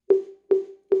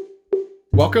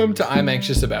Welcome to I'm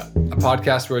Anxious About, a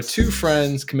podcast where two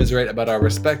friends commiserate about our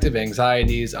respective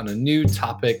anxieties on a new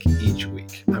topic each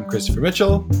week. I'm Christopher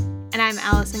Mitchell. And I'm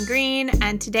Allison Green,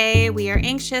 and today we are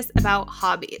anxious about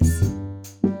hobbies.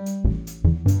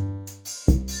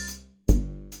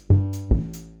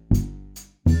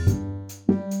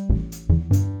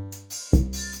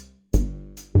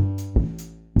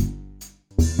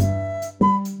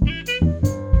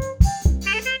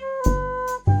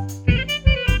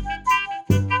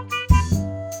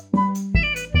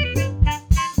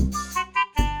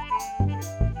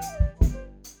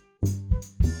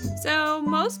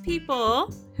 Most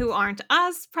people who aren't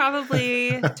us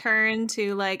probably turn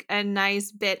to like a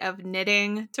nice bit of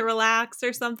knitting to relax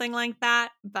or something like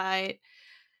that. But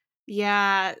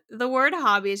yeah, the word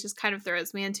hobbies just kind of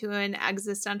throws me into an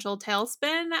existential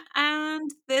tailspin.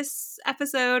 And this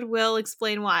episode will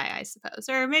explain why, I suppose.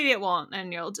 Or maybe it won't.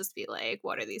 And you'll just be like,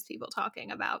 what are these people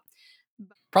talking about?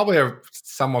 Probably a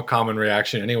somewhat common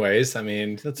reaction anyways. I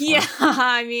mean, that's fine. Yeah,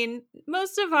 I mean,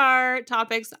 most of our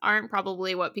topics aren't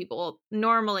probably what people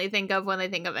normally think of when they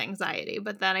think of anxiety.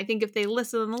 But then I think if they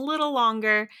listen a little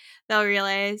longer, they'll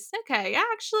realize, okay,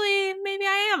 actually, maybe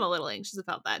I am a little anxious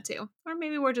about that too. Or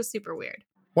maybe we're just super weird.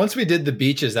 Once we did the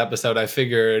beaches episode, I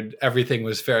figured everything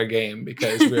was fair game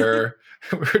because we're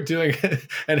doing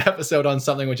an episode on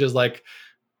something which is like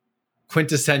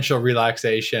quintessential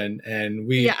relaxation, and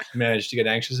we managed to get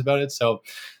anxious about it. So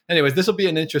anyways, this will be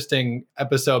an interesting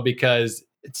episode because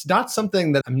it's not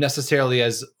something that I'm necessarily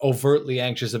as overtly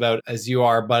anxious about as you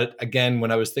are. But again, when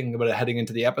I was thinking about it heading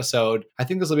into the episode, I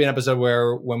think this will be an episode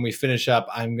where when we finish up,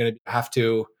 I'm going to have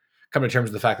to come to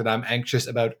terms with the fact that I'm anxious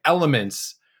about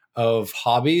elements of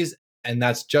hobbies. And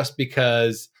that's just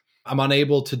because I'm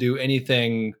unable to do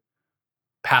anything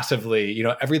passively. You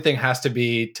know, everything has to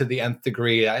be to the nth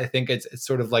degree. I think it's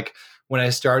sort of like when I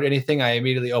start anything, I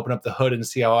immediately open up the hood and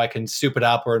see how I can soup it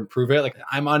up or improve it. Like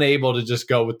I'm unable to just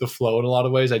go with the flow in a lot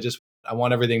of ways. I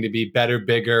want everything to be better,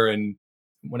 bigger. And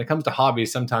when it comes to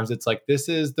hobbies, sometimes it's like, this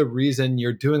is the reason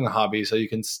you're doing the hobby. So you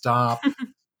can stop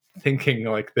thinking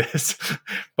like this.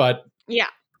 But yeah.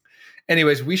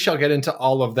 Anyways, we shall get into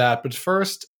all of that. But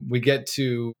first, we get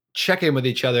to check in with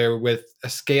each other with a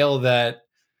scale that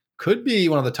could be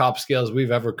one of the top scales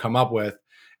we've ever come up with.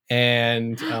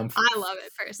 And I love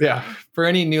it personally. Yeah, for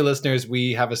any new listeners,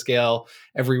 we have a scale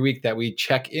every week that we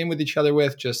check in with each other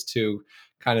with just to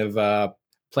kind of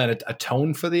plan a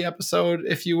tone for the episode,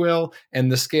 if you will.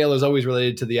 And the scale is always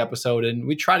related to the episode, and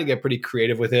we try to get pretty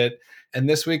creative with it. And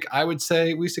this week, I would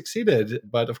say we succeeded.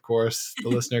 But of course, the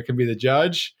listener can be the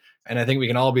judge. And I think we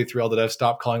can all be thrilled that I've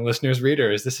stopped calling listeners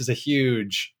readers. This is a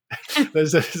huge...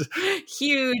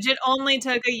 Huge. It only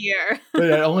took a year.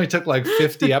 It only took like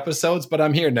 50 episodes, but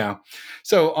I'm here now.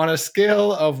 So on a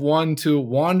scale of 1 to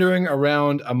wandering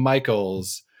around a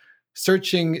Michael's,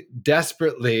 searching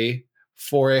desperately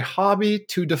for a hobby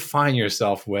to define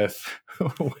yourself with,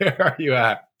 where are you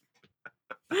at?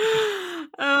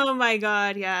 Oh my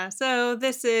God. Yeah. So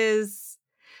this is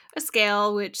a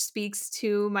scale which speaks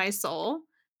to my soul.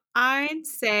 I'd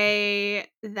say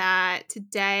that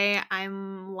today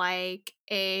I'm like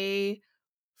a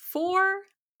 4.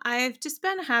 I've just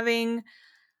been having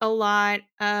a lot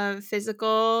of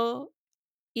physical,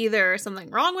 either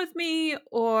something wrong with me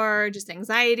or just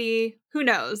anxiety. Who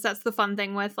knows? That's the fun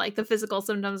thing with like the physical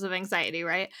symptoms of anxiety,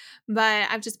 right? But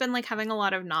I've just been like having a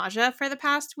lot of nausea for the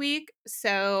past week.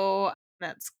 So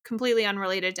that's completely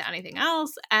unrelated to anything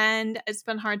else. And it's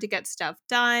been hard to get stuff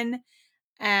done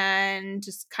and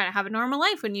just kind of have a normal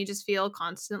life when you just feel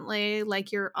constantly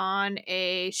like you're on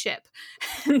a ship.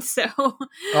 And so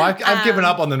I've given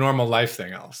up on the normal life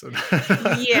thing, Allison.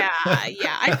 yeah,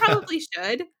 I probably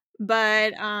should,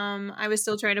 but I was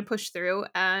still trying to push through,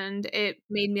 and it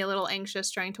made me a little anxious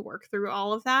trying to work through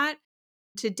all of that.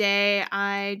 Today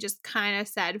I just kind of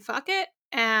said fuck it.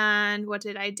 And what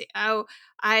did I do? Oh,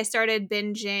 I started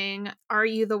binging Are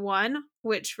You the One,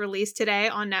 which released today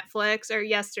on Netflix, or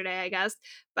yesterday, I guess.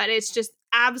 But it's just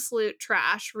absolute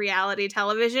trash reality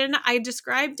television. I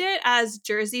described it as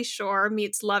Jersey Shore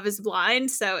meets Love is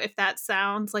Blind. So if that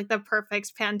sounds like the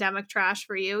perfect pandemic trash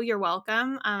for you, you're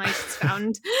welcome. I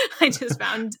just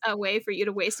found a way for you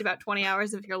to waste about 20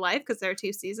 hours of your life because there are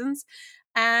 2 seasons.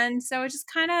 And so I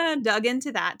just kind of dug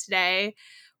into that today.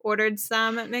 Ordered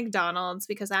some at McDonald's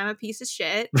because I'm a piece of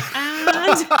shit.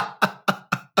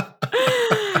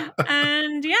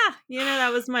 And yeah, that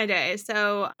was my day.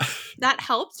 So that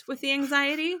helped with the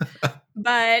anxiety.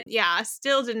 But yeah,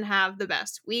 still didn't have the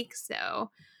best week.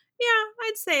 So yeah,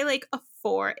 I'd say like a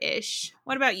 4-ish.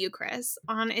 What about you, Chris?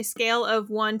 On a scale of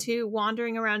 1 to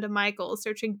wandering around a Michael's,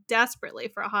 searching desperately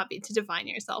for a hobby to define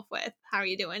yourself with, how are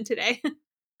you doing today?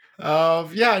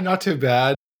 Yeah, not too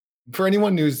bad. For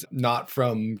anyone who's not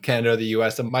from Canada or the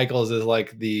US, Michael's is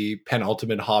like the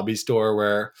penultimate hobby store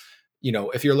where,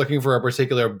 if you're looking for a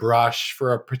particular brush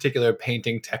for a particular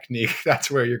painting technique,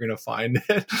 that's where you're going to find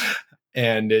it.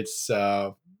 And it's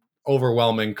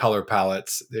overwhelming color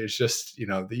palettes. There's just,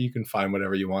 you can find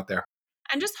whatever you want there.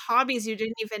 And just hobbies you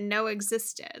didn't even know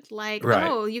existed. Like, Right.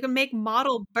 oh, you can make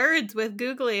model birds with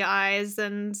googly eyes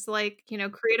and like,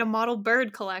 create a model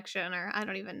bird collection, or I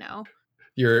don't even know.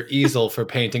 Your easel for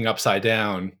painting upside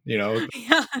down, Yeah.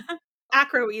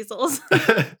 Acro easels.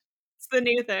 It's the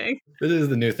new thing. It is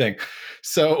the new thing.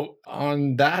 So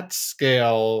on that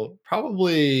scale,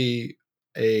 probably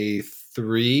a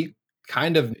 3,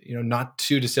 kind of, not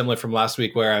too dissimilar from last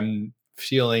week where I'm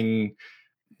feeling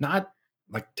not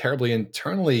like terribly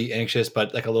internally anxious,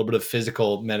 but like a little bit of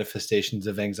physical manifestations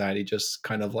of anxiety, just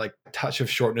kind of like touch of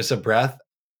shortness of breath,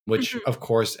 which Mhm. of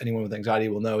course anyone with anxiety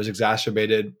will know is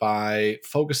exacerbated by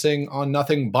focusing on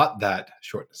nothing but that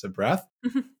shortness of breath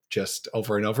just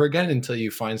over and over again until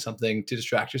you find something to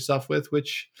distract yourself with,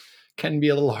 which can be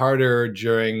a little harder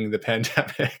during the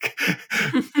pandemic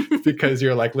because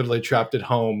you're like literally trapped at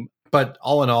home. But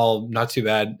all in all, not too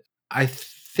bad. I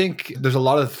think there's a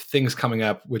lot of things coming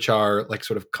up which are like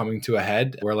sort of coming to a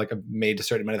head where like I've made a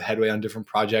certain amount of headway on different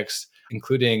projects,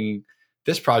 including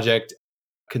this project,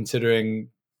 considering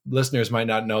listeners might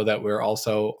not know that we're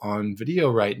also on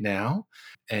video right now.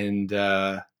 And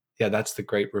yeah, that's the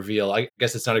great reveal. I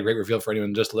guess it's not a great reveal for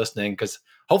anyone just listening because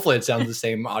hopefully it sounds the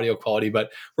same audio quality,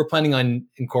 but we're planning on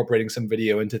incorporating some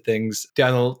video into things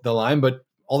down the line. But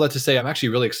all that to say, I'm actually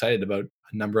really excited about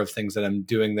a number of things that I'm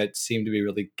doing that seem to be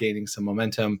really gaining some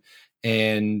momentum.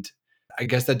 And I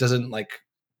guess that doesn't like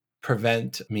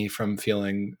prevent me from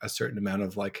feeling a certain amount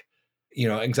of like,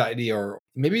 anxiety or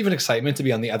maybe even excitement to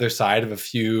be on the other side of a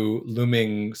few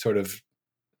looming sort of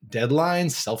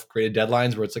deadlines, self-created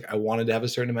deadlines where it's like I wanted to have a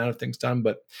certain amount of things done.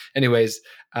 But anyways,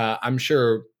 I'm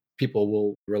sure people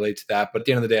will relate to that. But at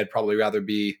the end of the day, I'd probably rather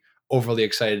be overly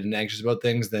excited and anxious about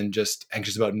things than just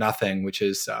anxious about nothing, which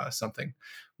is something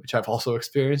which I've also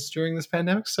experienced during this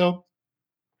pandemic. So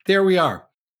there we are.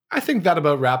 I think that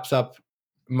about wraps up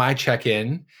my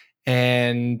check-in.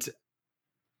 And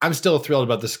I'm still thrilled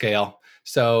about the scale.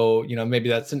 So, maybe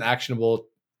that's an actionable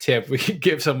tip we could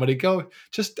give somebody. Go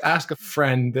just ask a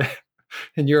friend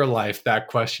in your life that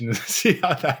question and see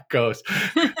how that goes.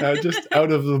 Just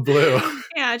out of the blue.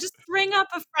 Yeah, just ring up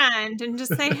a friend and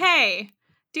just say, "Hey,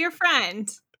 dear friend,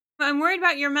 I'm worried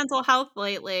about your mental health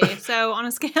lately. So on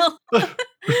a scale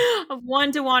of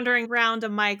 1 to wandering around to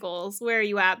Michael's, where are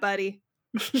you at, buddy?"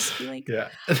 Just be like, Yeah.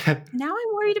 "Now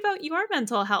I'm worried about your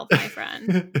mental health, my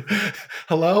friend."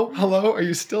 Hello? Hello? Are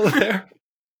you still there?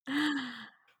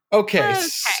 Okay. Okay.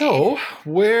 So,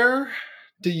 where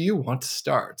do you want to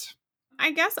start?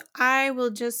 I guess I will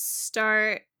just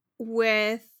start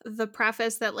with the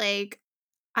preface that, like,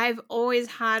 I've always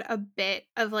had a bit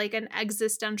of, like, an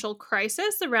existential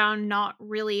crisis around not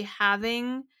really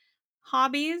having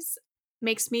hobbies.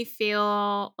 Makes me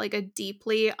feel like a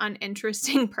deeply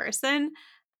uninteresting person.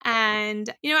 And,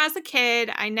 as a kid,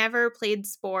 I never played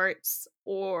sports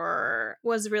or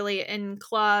was really in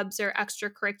clubs or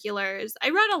extracurriculars. I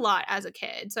read a lot as a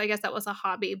kid, so I guess that was a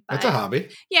hobby. That's a But hobby.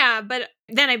 yeah, but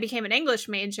then I became an English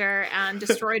major and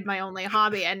destroyed my only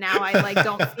hobby. And now I like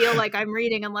don't feel like I'm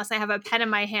reading unless I have a pen in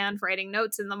my hand writing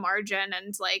notes in the margin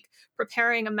and like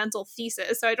preparing a mental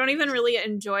thesis. So I don't even really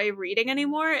enjoy reading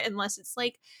anymore unless it's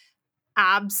like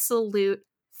absolute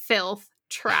filth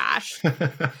trash.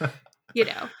 You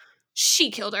know,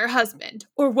 she killed her husband,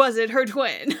 or was it her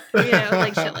twin?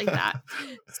 Like shit like that.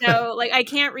 So, like, I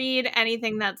can't read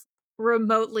anything that's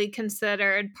remotely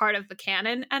considered part of the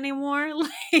canon anymore.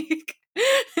 Like,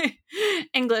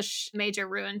 English major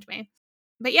ruined me.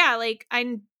 But yeah, like,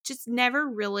 just never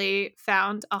really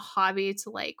found a hobby to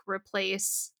like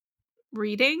replace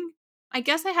reading. I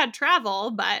guess I had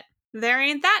travel, but there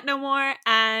ain't that no more.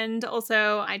 And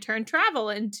also, I turned travel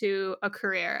into a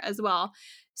career as well.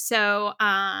 So,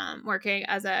 working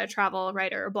as a travel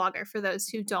writer or blogger for those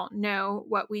who don't know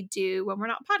what we do when we're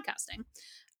not podcasting.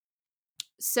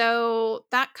 So,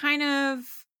 that kind of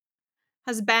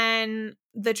has been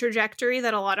the trajectory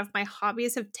that a lot of my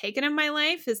hobbies have taken in my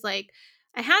life is like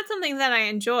I had something that I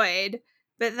enjoyed,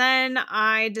 but then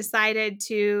I decided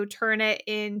to turn it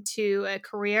into a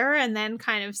career and then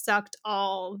kind of sucked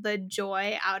all the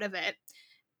joy out of it.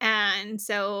 And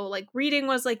so like reading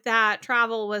was like that,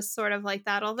 travel was sort of like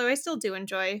that, although I still do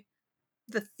enjoy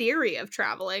the theory of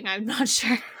traveling. I'm not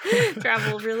sure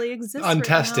travel really exists right now,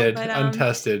 Untested, but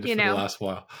untested you for the know, last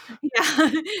while. yeah,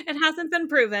 it hasn't been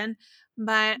proven,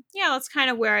 but yeah, that's kind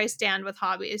of where I stand with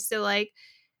hobbies. So like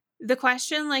the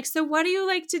question, like, so what do you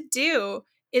like to do,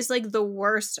 is like the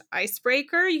worst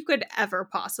icebreaker you could ever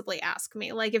possibly ask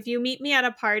me. Like, if you meet me at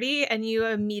a party and you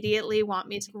immediately want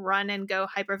me to run and go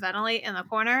hyperventilate in the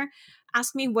corner,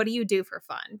 ask me, what do you do for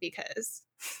fun? Because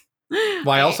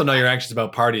Well, I also know you're anxious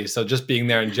about parties, so just being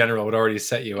there in general would already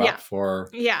set you yeah. up for.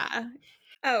 Yeah.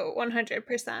 Oh,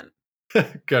 100%.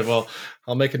 Good. Well,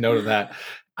 I'll make a note of that.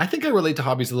 I think I relate to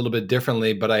hobbies a little bit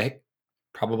differently, but I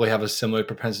probably have a similar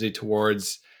propensity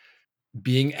towards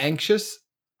being anxious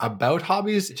about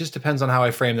hobbies. It just depends on how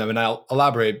I frame them. And I'll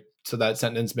elaborate so that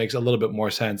sentence makes a little bit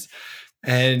more sense.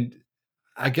 And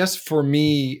I guess for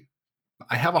me,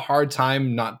 I have a hard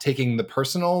time not taking the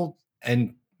personal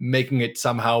and making it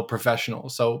somehow professional.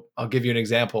 So I'll give you an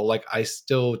example. Like, I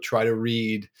still try to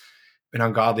read an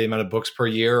ungodly amount of books per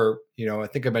year. Or, I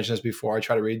think I mentioned this before. I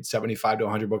try to read 75 to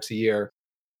 100 books a year,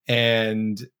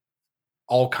 and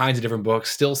all kinds of different books,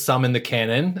 still some in the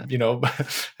canon,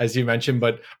 as you mentioned,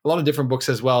 but a lot of different books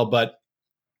as well. But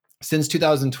since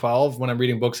 2012, when I'm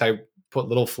reading books, I put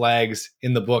little flags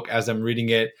in the book as I'm reading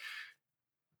it,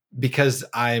 because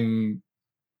I'm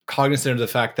cognizant of the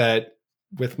fact that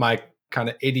with my kind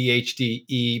of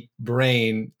ADHD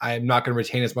brain, I'm not going to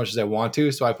retain as much as I want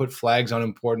to. So I put flags on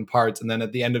important parts. And then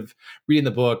at the end of reading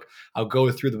the book, I'll go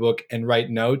through the book and write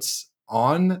notes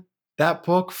on that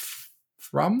book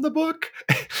from the book.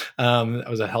 That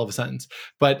was a hell of a sentence.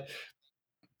 But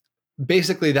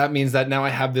basically, that means that now I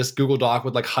have this Google Doc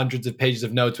with like hundreds of pages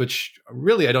of notes, which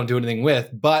really I don't do anything with.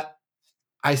 But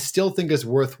I still think is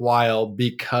worthwhile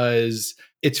because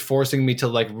it's forcing me to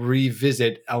like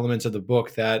revisit elements of the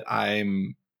book that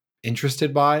I'm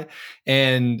interested by.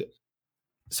 And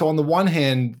so on the one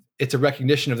hand, it's a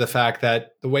recognition of the fact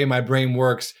that the way my brain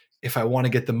works, if I want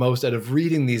to get the most out of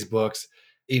reading these books,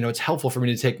 it's helpful for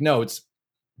me to take notes.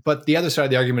 But the other side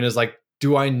of the argument is like,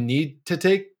 do I need to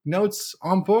take notes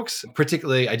on books?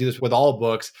 Particularly, I do this with all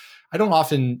books. I don't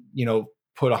often,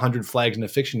 put 100 flags in a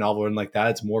fiction novel and like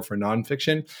that. It's more for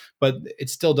nonfiction, but it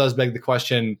still does beg the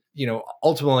question,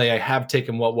 ultimately I have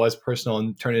taken what was personal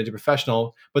and turned it into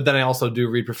professional, but then I also do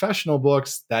read professional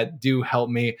books that do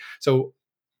help me. So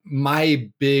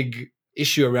my big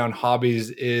issue around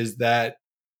hobbies is that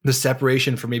the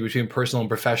separation for me between personal and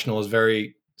professional is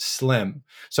very slim.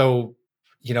 So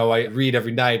I read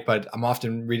every night, but I'm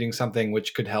often reading something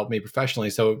which could help me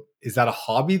professionally. So is that a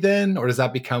hobby then, or does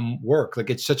that become work? Like,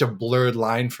 it's such a blurred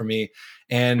line for me.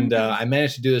 And I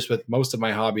managed to do this with most of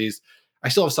my hobbies. I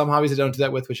still have some hobbies I don't do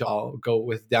that with, which I'll go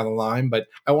with down the line. But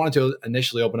I wanted to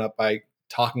initially open up by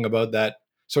talking about that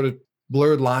sort of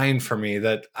blurred line for me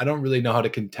that I don't really know how to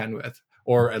contend with,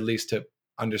 or at least to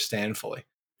understand fully.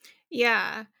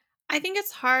 Yeah. I think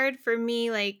it's hard for me.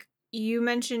 Like, you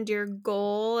mentioned your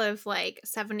goal of like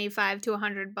 75 to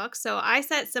 100 books. So I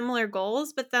set similar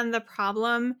goals, but then the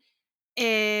problem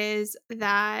is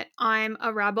that I'm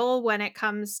a rebel when it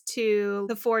comes to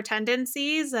The Four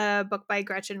Tendencies, a book by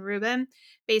Gretchen Rubin.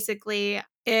 Basically,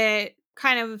 it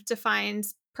kind of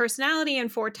defines personality in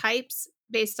four types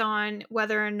based on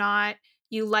whether or not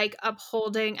you like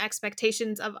upholding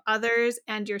expectations of others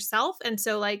and yourself. And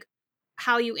so, like,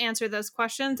 how you answer those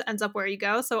questions ends up where you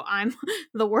go. So I'm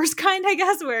the worst kind, I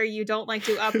guess, where you don't like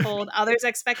to uphold others'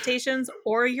 expectations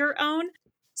or your own.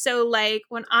 So, like,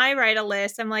 when I write a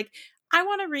list, I'm like, I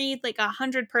want to read like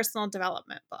 100 personal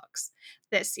development books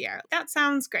this year. That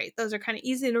sounds great. Those are kind of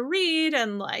easy to read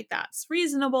and like that's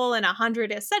reasonable. And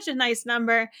 100 is such a nice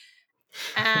number.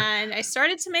 And I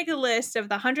started to make a list of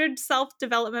the 100 self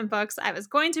development books I was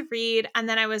going to read. And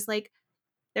then I was like,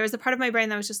 there was a part of my brain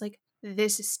that was just like,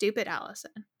 this is stupid,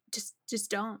 Allison.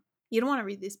 Just don't. You don't want to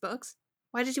read these books.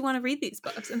 Why did you want to read these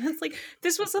books? And it's like,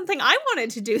 this was something I wanted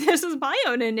to do. This was my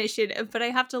own initiative, but I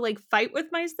have to like fight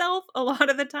with myself a lot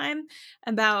of the time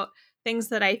about things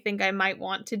that I think I might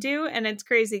want to do. And it's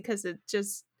crazy because it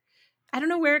just, I don't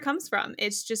know where it comes from.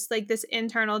 It's just like this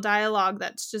internal dialogue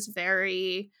that's just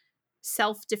very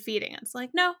self-defeating. It's like,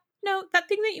 no, that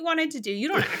thing that you wanted to do, you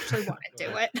don't actually want to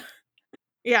do it.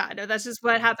 Yeah, no, that's just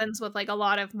what happens with like a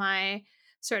lot of my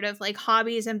sort of like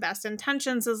hobbies and best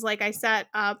intentions is like I set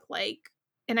up like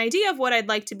an idea of what I'd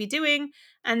like to be doing.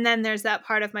 And then there's that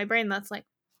part of my brain that's like,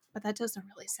 but that doesn't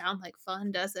really sound like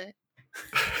fun, does it?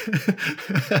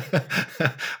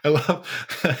 I love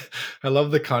I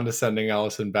love the condescending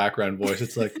Allison background voice.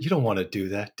 It's like, you don't want to do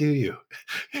that, do you?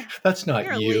 Yeah. That's not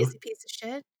You're a you. lazy piece of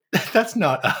shit. That's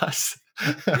not us.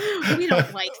 We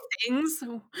don't like things.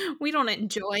 We don't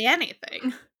enjoy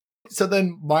anything. So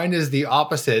then mine is the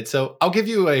opposite. So I'll give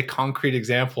you a concrete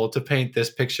example to paint this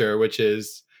picture, which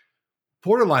is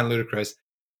borderline ludicrous.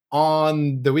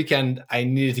 On the weekend, I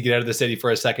needed to get out of the city for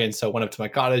a second. So I went up to my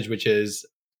cottage, which is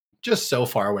just so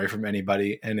far away from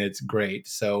anybody, and it's great.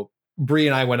 So Bree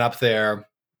and I went up there,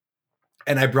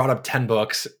 and I brought up 10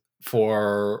 books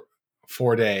for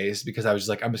 4 days because I was just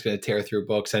like, I'm just going to tear through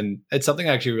books. And it's something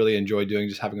I actually really enjoy doing,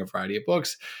 just having a variety of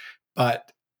books.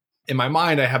 But in my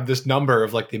mind, I have this number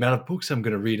of like the amount of books I'm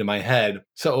going to read in my head.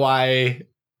 So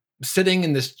sitting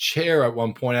in this chair at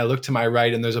one point, I look to my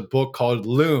right and there's a book called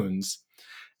Loons.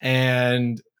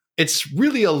 And it's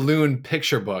really a loon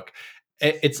picture book.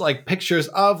 It's like pictures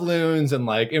of loons and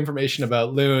like information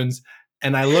about loons.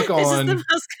 And I look This is on. the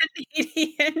most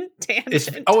Canadian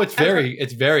tangent.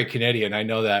 It's very Canadian. I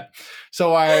know that.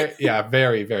 So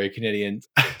very, very Canadian.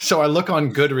 So I look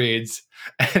on Goodreads,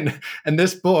 and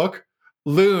this book,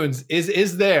 Loons,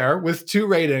 is there with 2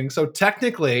 ratings. So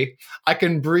technically, I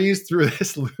can breeze through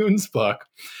this Loons book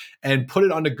and put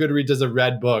it onto Goodreads as a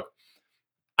read book.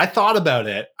 I thought about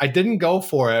it. I didn't go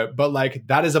for it, but like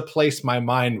that is a place my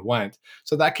mind went.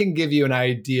 So that can give you an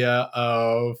idea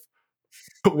of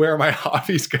where my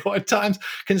hobbies go at times,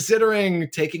 considering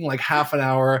taking like half an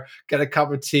hour, get a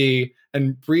cup of tea,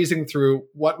 and breezing through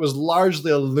what was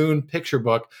largely a loon picture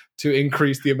book to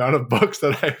increase the amount of books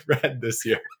that I've read this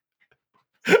year.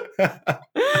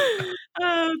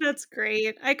 Oh, that's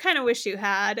great. I kind of wish you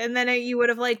had. And then you would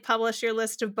have like published your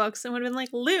list of books and would have been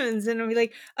like loons. And it would be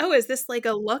like, oh, is this like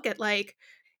a look at like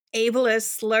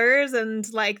ableist slurs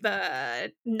and like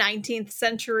the 19th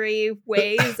century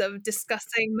ways of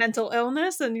discussing mental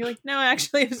illness? And you're like, no,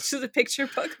 actually, it's just a picture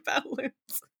book about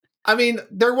loons. I mean,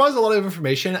 there was a lot of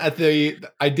information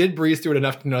I did breeze through it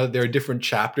enough to know that there are different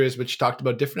chapters which talked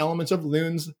about different elements of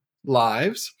loons'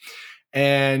 lives.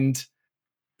 And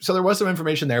so there was some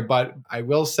information there, but I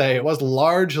will say it was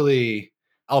largely,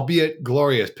 albeit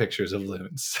glorious, pictures of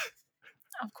loons.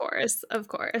 Of course, of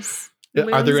course.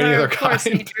 Are there any other of course,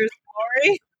 kind? nature's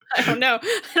glory. I don't know.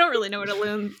 I don't really know what a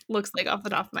loon looks like off the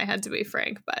top of my head, to be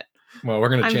frank, but Well, we're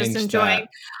going to change that.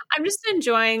 I'm just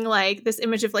enjoying like this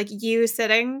image of like you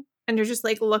sitting and you're just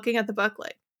like looking at the book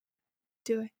like,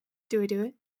 do I do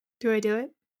it? Do I do it?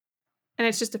 And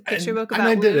it's just a picture book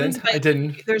about loons. I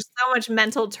didn't. There's so much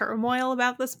mental turmoil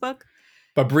about this book.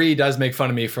 But Bree does make fun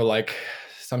of me for like,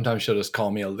 sometimes she'll just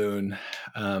call me a loon,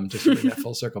 just to bring that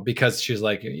full circle, because she's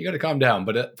like, you got to calm down.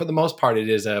 But for the most part, it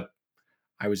is I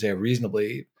would say a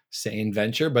reasonably sane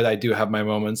venture, but I do have my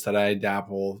moments that I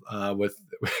dabble with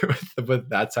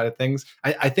that side of things.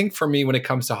 I think for me, when it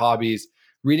comes to hobbies,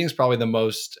 reading is probably the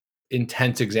most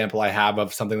intense example I have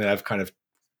of something that I've kind of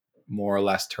more or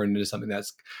less turned into something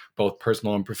that's both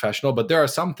personal and professional. But there are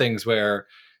some things where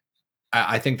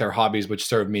I think they're hobbies which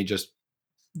serve me just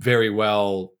very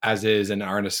well as is and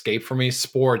are an escape for me.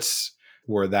 Sports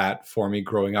were that for me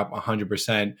growing up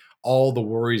 100%. All the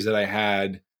worries that I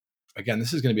had, again,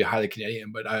 this is going to be highly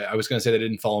Canadian, but I was going to say that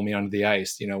didn't follow me onto the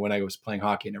ice. You know, when I was playing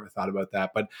hockey, I never thought about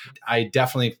that. But I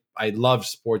loved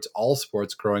sports, all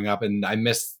sports growing up. And I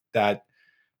miss that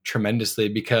tremendously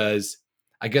because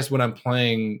I guess when I'm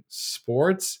playing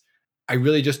sports, I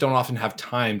really just don't often have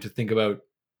time to think about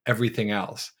everything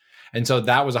else. And so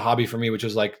that was a hobby for me, which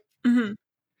was like,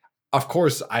 of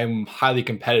course, I'm highly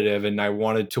competitive and I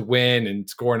wanted to win and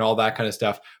score and all that kind of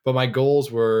stuff. But my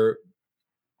goals were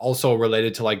also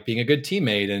related to like being a good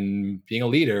teammate and being a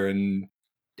leader and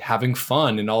having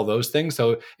fun and all those things.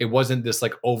 So it wasn't this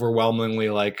like overwhelmingly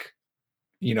like,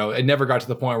 you know, it never got to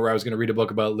the point where I was going to read a book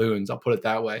about loons. I'll put it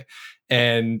that way.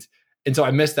 And so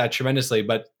I missed that tremendously.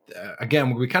 But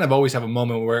again, we kind of always have a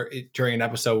moment where during an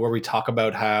episode where we talk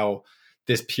about how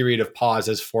this period of pause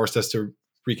has forced us to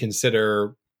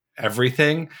reconsider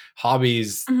everything.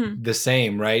 Hobbies, the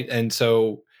same, right? And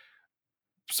so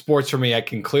sports for me, I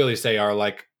can clearly say are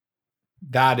like,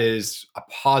 that is a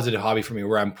positive hobby for me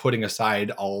where I'm putting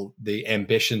aside all the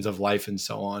ambitions of life and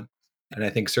so on. And I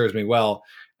think serves me well,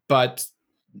 but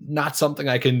not something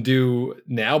I can do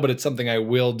now, but it's something I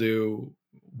will do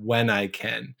when I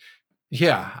can.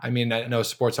 Yeah. I mean, I know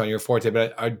sports on your forte,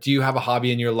 but do you have a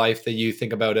hobby in your life that you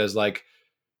think about as like,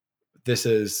 this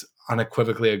is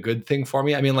unequivocally a good thing for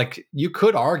me? I mean, like you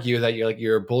could argue that you're like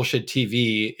your bullshit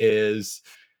TV is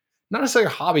not necessarily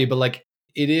a hobby, but like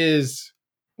it is.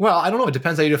 Well, I don't know. It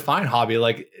depends how you define hobby.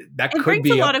 Like that It could brings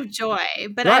be a lot of joy,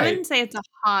 but I wouldn't say it's a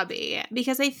hobby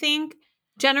because I think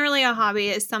generally a hobby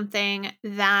is something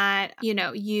that, you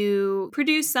know, you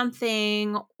produce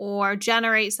something or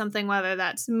generate something, whether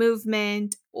that's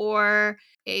movement or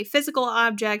a physical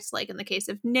object, like in the case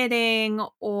of knitting,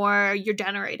 or you're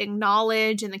generating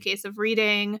knowledge in the case of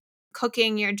reading.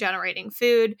 Cooking, you're generating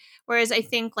food. Whereas I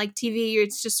think like TV,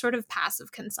 it's just sort of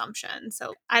passive consumption.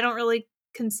 So I don't really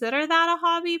consider that a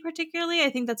hobby particularly. I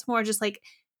think that's more just like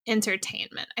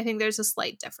entertainment. I think there's a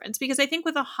slight difference because I think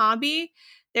with a hobby,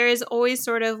 there is always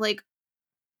sort of like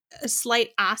a slight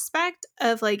aspect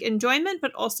of like enjoyment,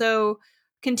 but also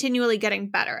continually getting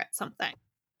better at something.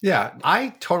 Yeah,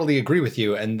 I totally agree with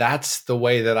you. And that's the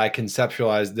way that I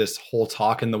conceptualize this whole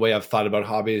talk and the way I've thought about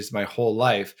hobbies my whole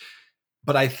life.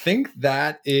 But I think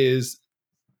that is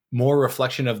more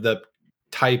reflection of the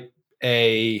type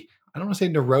A, I don't want to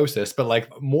say neurosis, but like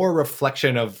more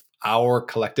reflection of our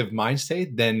collective mind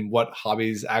state than what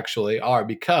hobbies actually are.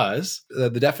 Because the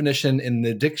definition in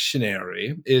the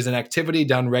dictionary is an activity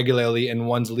done regularly in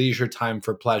one's leisure time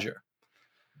for pleasure.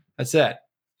 That's it.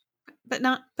 But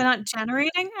not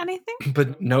generating anything?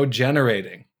 But no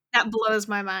generating. That blows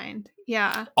my mind.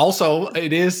 Yeah. Also,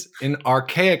 it is in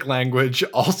archaic language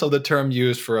also the term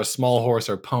used for a small horse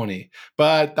or pony,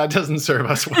 but that doesn't serve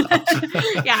us well.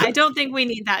 Yeah, I don't think we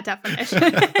need that definition.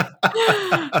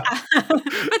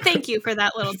 But thank you for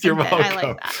that little You're tidbit. I like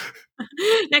welcome.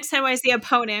 that. Next time I see a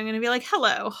pony, I'm going to be like,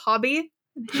 hello, hobby.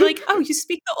 And be like, oh, you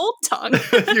speak the old tongue.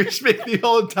 You speak the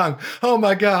old tongue. Oh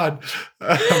my God.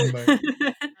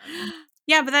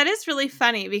 Yeah, but that is really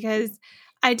funny because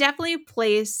I definitely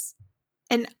place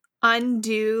an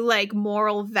undue like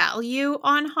moral value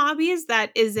on hobbies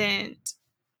that isn't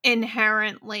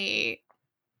inherently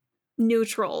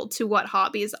neutral to what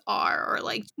hobbies are or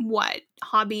like what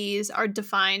hobbies are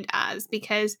defined as,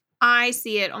 because I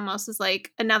see it almost as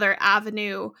like another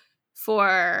avenue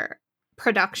for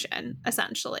production,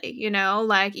 essentially, you know,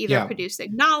 like either Yeah.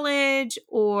 producing knowledge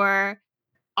or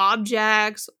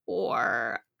objects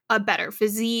or a better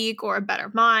physique or a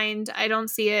better mind. I don't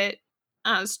see it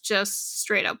as just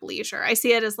straight up leisure. I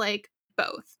see it as like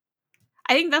both.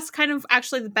 I think that's kind of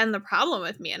actually been the problem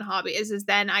with me in hobbies is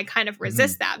then I kind of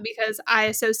resist that because I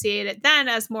associate it then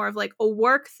as more of like a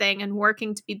work thing and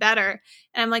working to be better.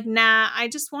 And I'm like, nah, I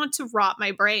just want to rot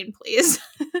my brain, please.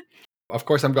 Of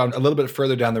course, I'm gone a little bit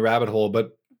further down the rabbit hole,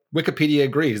 but Wikipedia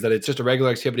agrees that it's just a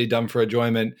regular activity done for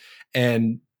enjoyment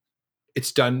and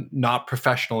it's done not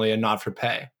professionally and not for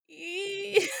pay.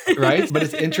 Right? But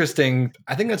it's interesting.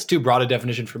 I think that's too broad a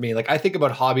definition for me. Like I think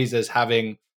about hobbies as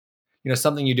having,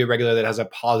 something you do regularly that has a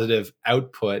positive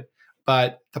output.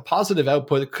 But the positive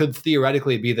output could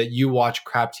theoretically be that you watch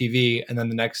crap TV and then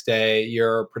the next day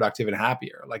you're productive and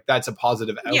happier. Like that's a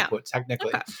positive output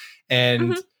technically. Okay.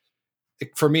 And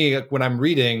for me, like, when I'm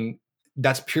reading,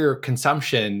 that's pure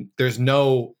consumption. There's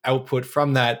no output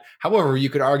from that. However, you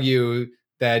could argue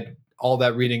that all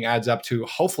that reading adds up to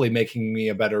hopefully making me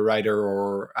a better writer,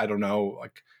 or I don't know,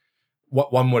 like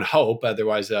what one would hope.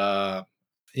 Otherwise, and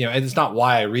it's not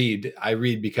why I read. I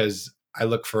read because I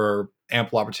look for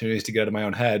ample opportunities to get out of my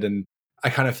own head. And I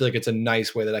kind of feel like it's a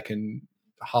nice way that I can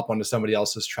hop onto somebody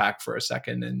else's track for a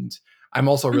second. And I'm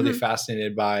also really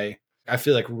fascinated by, I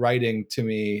feel like writing to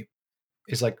me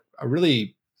is like a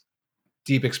really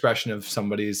deep expression of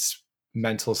somebody's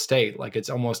mental state. Like it's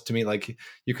almost to me like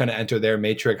you kind of enter their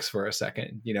matrix for a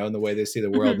second, in the way they see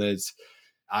the world. And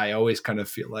I always kind of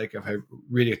feel like if I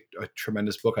read a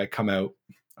tremendous book, I come out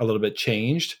a little bit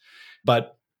changed.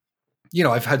 But,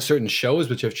 I've had certain shows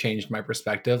which have changed my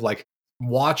perspective. Like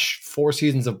watch 4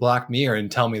 seasons of Black Mirror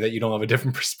and tell me that you don't have a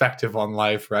different perspective on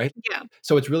life, right? Yeah.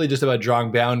 So it's really just about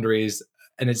drawing boundaries.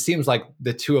 And it seems like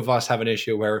the two of us have an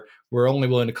issue where we're only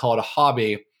willing to call it a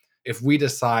hobby if we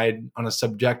decide on a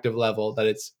subjective level that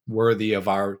it's worthy of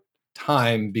our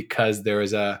time because there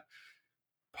is a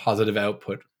positive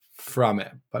output from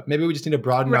it. But maybe we just need to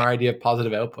broaden our idea of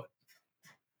positive output.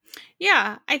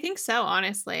 Yeah, I think so,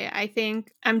 honestly. I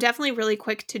think I'm definitely really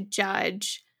quick to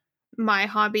judge my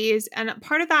hobbies. And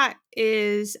part of that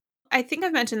is, I think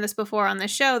I've mentioned this before on the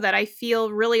show, that I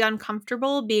feel really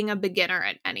uncomfortable being a beginner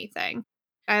at anything.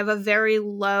 I have a very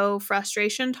low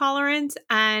frustration tolerance,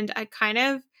 and I kind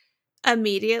of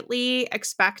immediately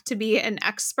expect to be an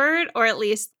expert or at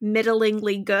least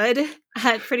middlingly good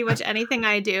at pretty much anything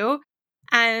I do.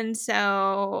 And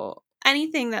so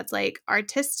anything that's like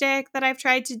artistic that I've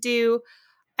tried to do,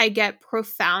 I get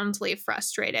profoundly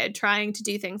frustrated trying to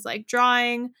do things like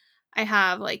drawing. I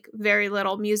have like very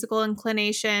little musical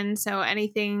inclination. So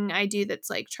anything I do that's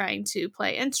like trying to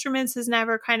play instruments is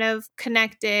never kind of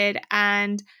connected.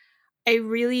 And I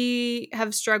really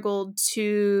have struggled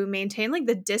to maintain like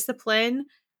the discipline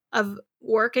of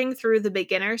working through the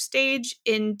beginner stage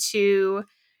into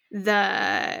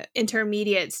the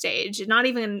intermediate stage, not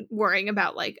even worrying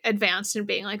about like advanced and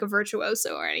being like a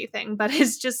virtuoso or anything, but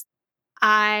it's just,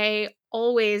 I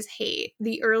always hate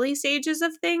the early stages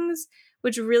of things,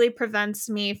 which really prevents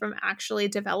me from actually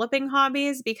developing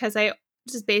hobbies because I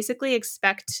just basically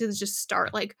expect to just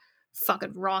start like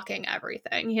fucking rocking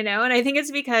everything, And I think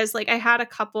it's because like I had a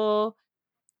couple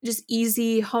just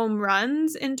easy home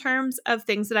runs in terms of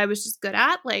things that I was just good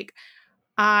at. Like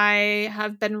I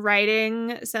have been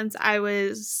writing since I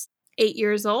was 8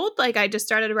 years old. Like, I just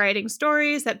started writing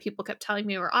stories that people kept telling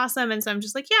me were awesome, and so I'm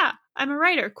just like, "Yeah, I'm a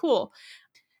writer, cool."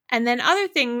 And then other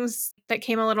things that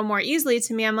came a little more easily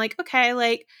to me, I'm like, "Okay,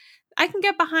 like, I can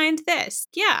get behind this.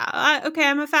 Yeah, okay,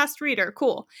 I'm a fast reader,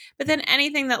 cool." But then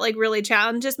anything that, like, really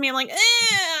challenges me, I'm like,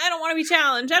 I don't wanna be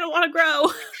challenged. I don't wanna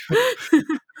grow."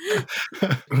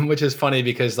 Which is funny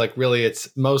because like really it's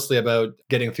mostly about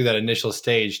getting through that initial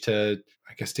stage to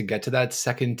I guess to get to that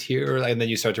second tier and then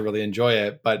you start to really enjoy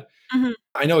it. But Mhm.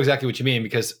 I know exactly what you mean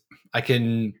because I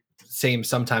can same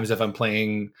sometimes if I'm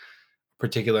playing a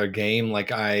particular game,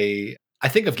 like I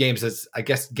think of games as I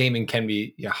guess gaming can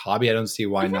be a hobby. I don't see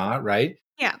why Mhm. not, right?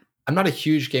 Yeah. I'm not a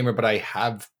huge gamer, but I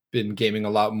have been gaming a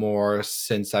lot more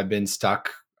since I've been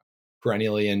stuck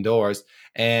perennially indoors.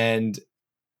 And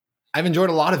I've enjoyed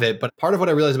a lot of it, but part of what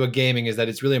I realized about gaming is that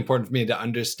it's really important for me to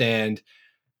understand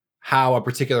how a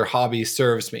particular hobby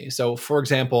serves me. So, for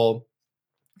example,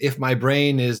 if my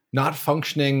brain is not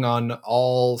functioning on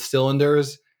all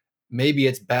cylinders, maybe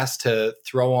it's best to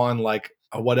throw on like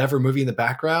a whatever movie in the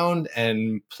background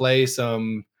and play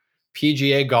some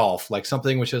PGA golf, like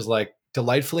something which is like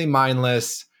delightfully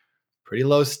mindless, pretty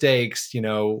low stakes,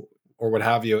 or what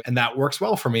have you. And that works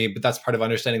well for me, but that's part of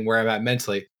understanding where I'm at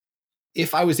mentally.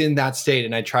 If I was in that state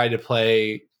and I tried to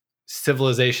play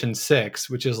Civilization 6,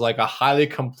 which is like a highly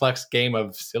complex game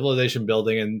of civilization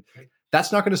building, and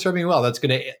that's not going to serve me well. That's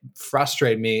going to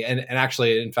frustrate me. And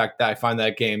actually, in fact, I find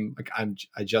that game like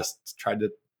I just tried to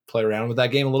play around with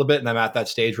that game a little bit, and I'm at that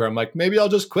stage where I'm like, maybe I'll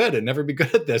just quit and never be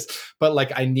good at this. But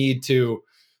like, I need to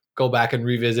go back and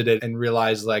revisit it and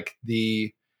realize like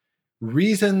the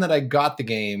reason that I got the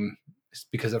game is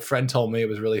because a friend told me it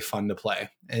was really fun to play.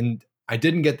 And I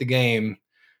didn't get the game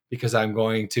because I'm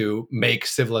going to make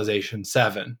Civilization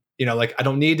 7. Like I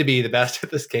don't need to be the best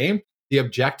at this game. The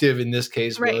objective in this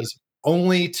case Right. was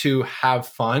only to have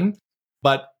fun.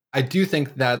 But I do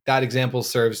think that that example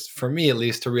serves, for me at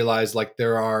least, to realize like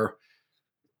there are,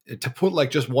 to put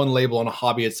like just one label on a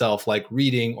hobby itself, like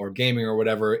reading or gaming or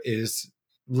whatever, is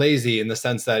lazy in the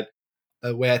sense that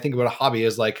the way I think about a hobby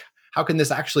is like, how can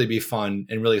this actually be fun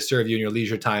and really serve you in your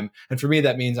leisure time? And for me,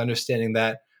 that means understanding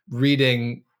that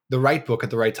reading the right book at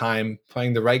the right time,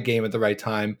 playing the right game at the right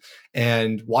time,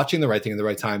 and watching the right thing at the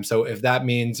right time. So if that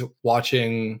means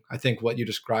watching, I think what you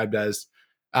described as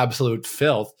absolute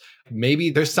filth, maybe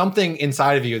there's something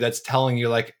inside of you that's telling you,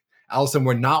 like, Allison,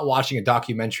 we're not watching a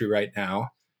documentary right now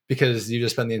because you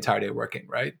just spent the entire day working,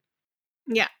 right?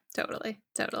 Yeah, totally,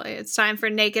 totally. It's time for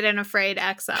Naked and Afraid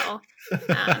XL,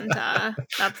 and,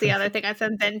 that's the other thing I've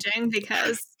been binging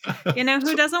because,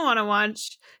 who doesn't wanna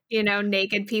watch,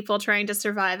 naked people trying to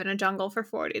survive in a jungle for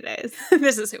 40 days?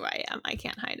 This is who I am, I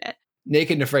can't hide it.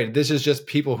 Naked and afraid. This is just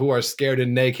people who are scared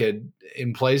and naked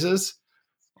in places,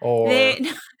 or They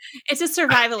it's a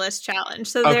survivalist challenge,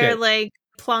 so they're, okay, like,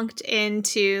 plunked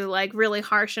into, like, really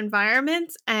harsh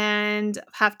environments and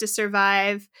have to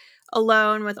survive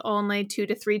alone with only 2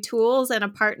 to 3 tools and a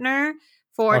partner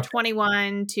for okay,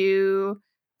 21 to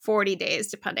 40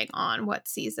 days, depending on what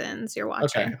seasons you're okay.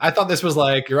 watching. I thought this was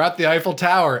like you're at the Eiffel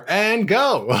Tower and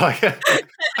go. No,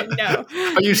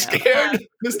 Are you no, scared,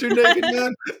 Mister Naked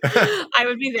Man? I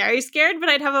would be very scared, but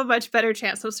I'd have a much better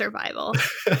chance of survival.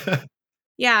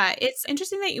 Yeah, it's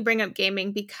interesting that you bring up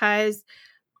gaming because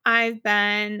I've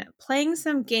been playing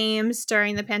some games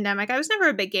during the pandemic. I was never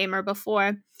a big gamer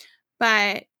before,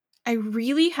 but I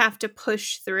really have to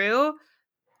push through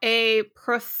a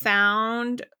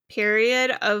profound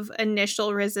period of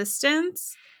initial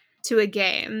resistance to a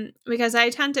game because I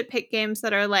tend to pick games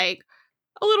that are like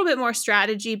a little bit more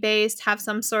strategy based, have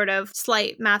some sort of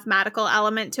slight mathematical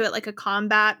element to it, like a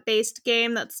combat based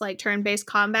game that's like turn based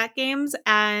combat games.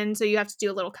 And so you have to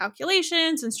do a little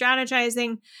calculations and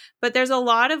strategizing, but there's a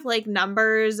lot of like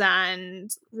numbers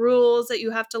and rules that you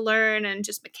have to learn and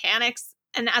just mechanics.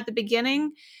 And at the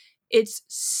beginning, it's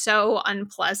so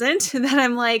unpleasant that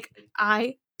I'm like,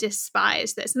 I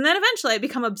despise this. And then eventually I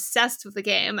become obsessed with the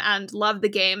game and love the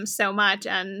game so much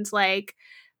and like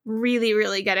really,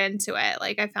 really get into it.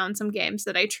 Like I found some games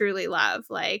that I truly love.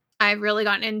 Like I've really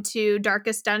gotten into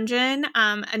Darkest Dungeon.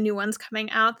 A new one's coming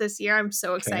out this year. I'm so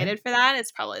Okay. excited for that.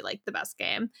 It's probably like the best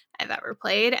game I've ever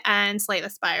played. And Slay the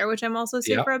Spire, which I'm also Yep.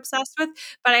 super obsessed with.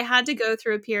 But I had to go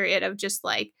through a period of just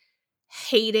like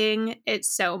hating it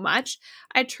so much.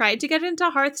 I tried to get into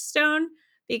Hearthstone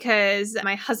because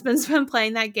my husband's been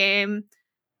playing that game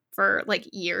for like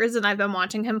years and I've been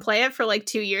watching him play it for like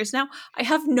 2 years now. I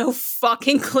have no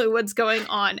fucking clue what's going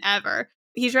on ever.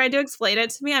 He tried to explain it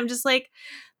to me. I'm just like,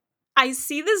 I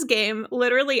see this game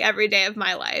literally every day of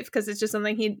my life because it's just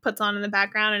something he puts on in the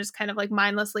background and just kind of like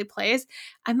mindlessly plays.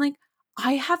 I'm like,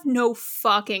 I have no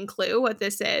fucking clue what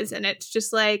this is. And it's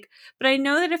just like, but I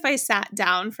know that if I sat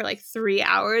down for like 3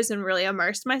 hours and really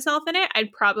immersed myself in it,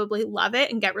 I'd probably love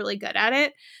it and get really good at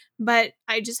it. But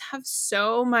I just have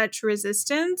so much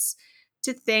resistance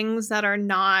to things that are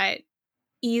not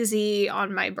easy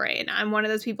on my brain. I'm one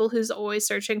of those people who's always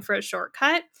searching for a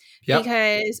shortcut Yep.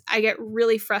 because I get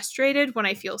really frustrated when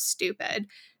I feel stupid.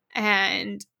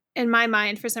 And in my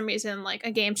mind, for some reason, like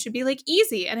a game should be like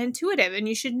easy and intuitive and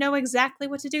you should know exactly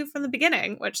what to do from the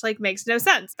beginning, which like makes no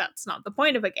sense. That's not the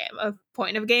point of a game. A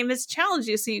point of a game is to challenge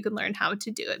you so you can learn how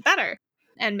to do it better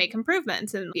and make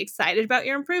improvements and be excited about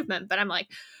your improvement. But I'm like,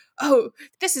 oh,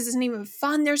 this isn't even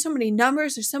fun. There's so many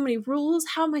numbers, there's so many rules.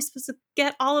 How am I supposed to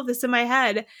get all of this in my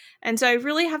head? And so I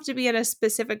really have to be in a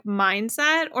specific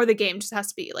mindset, or the game just has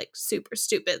to be like super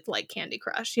stupid, like Candy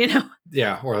Crush, you know?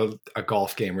 Yeah, or a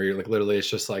golf game where you're like literally it's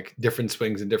just like different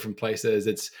swings in different places.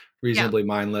 It's Yeah. reasonably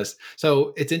mindless.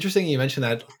 So it's interesting you mentioned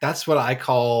that. That's what I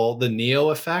call the Neo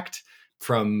effect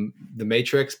from the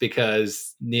Matrix,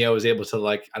 because Neo is able to,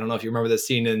 like, I don't know if you remember the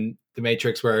scene in the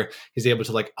Matrix where he's able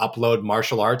to like upload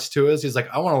martial arts to us. He's like,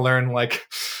 I want to learn like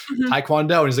Mhm.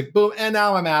 Taekwondo. And he's like, boom, and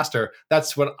now I'm a master.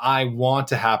 That's what I want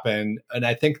to happen. And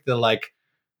I think the like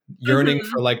yearning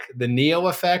for Mhm. like the Neo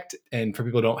effect. And for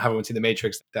people who haven't seen the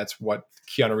Matrix, that's what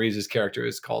Keanu Reeves' character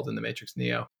is called in the Matrix,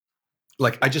 Neo.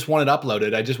 Like, I just want it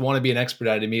uploaded. I just want to be an expert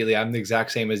at it immediately. I'm the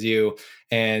exact same as you.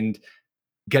 And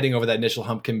getting over that initial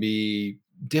hump can be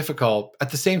difficult, at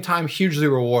the same time hugely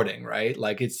rewarding, right?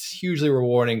 Like, it's hugely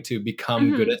rewarding to become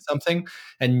good Mhm. at something.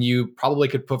 And you probably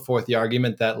could put forth the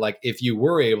argument that like if you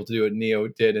were able to do what Neo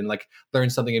did and like learn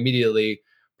something immediately,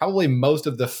 probably most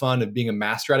of the fun of being a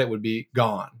master at it would be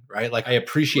gone, right? Like, I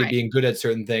appreciate Right. being good at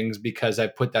certain things because I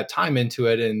put that time into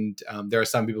it. And there are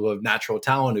some people who have natural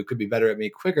talent who could be better at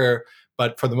me quicker,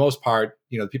 but for the most part,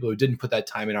 you know, the people who didn't put that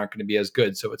time in aren't going to be as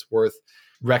good. So it's worth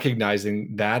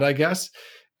recognizing that, I guess.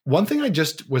 One thing I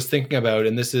just was thinking about,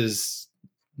 and this is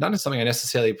not something I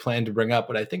necessarily planned to bring up,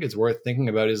 but I think it's worth thinking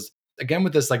about, is again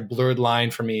with this like blurred line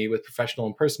for me with professional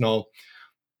and personal,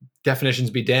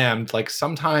 definitions be damned. Like,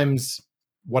 sometimes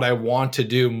what I want to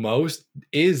do most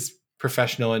is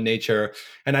professional in nature.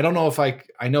 And I don't know if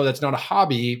I know that's not a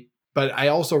hobby, but I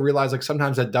also realize like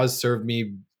sometimes that does serve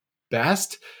me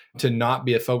best, to not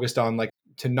be focused on like,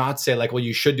 to not say like, well,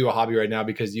 you should do a hobby right now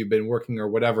because you've been working or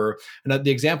whatever. And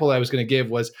the example I was going to give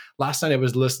was last night I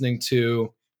was listening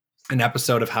to an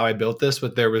episode of How I Built This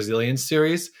with their Resilience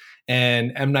series,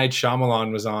 and M. Night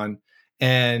Shyamalan was on.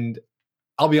 And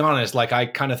I'll be honest, like, I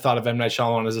kind of thought of M. Night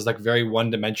Shyamalan as this like very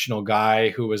one-dimensional guy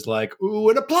who was like, ooh,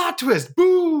 and a plot twist,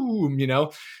 boom, you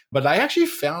know? But I actually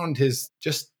found his,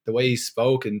 just the way he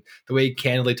spoke and the way he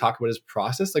candidly talked about his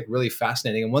process, like really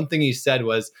fascinating. And one thing he said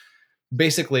was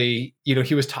basically, you know,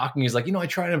 he was talking, he's like, you know, I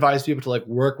try and advise people to like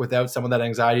work without some of that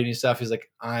anxiety and stuff. He's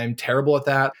like, I'm terrible at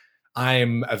that.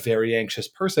 I'm a very anxious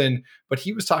person. But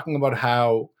he was talking about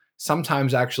how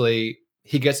sometimes actually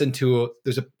he gets into,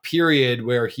 there's a period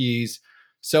where he's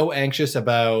so anxious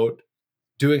about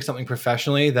doing something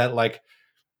professionally that like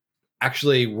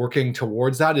actually working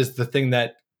towards that is the thing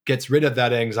that gets rid of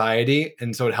that anxiety.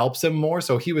 And so it helps him more.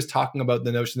 So he was talking about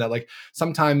the notion that like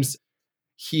sometimes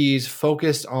he's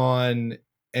focused on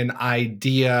an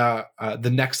idea,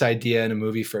 the next idea in a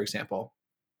movie, for example.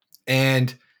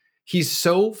 And he's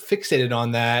so fixated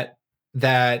on that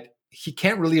that he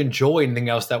can't really enjoy anything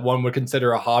else that one would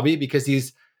consider a hobby, because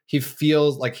he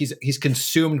feels like he's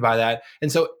consumed by that.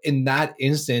 And so in that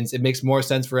instance, it makes more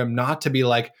sense for him not to be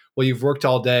like, well, you've worked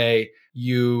all day,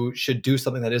 you should do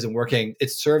something that isn't working.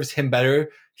 It serves him better,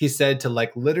 he said, to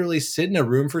like literally sit in a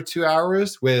room for 2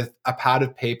 hours with a pad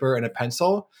of paper and a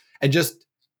pencil and just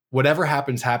whatever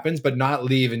happens happens, but not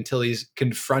leave until he's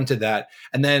confronted that.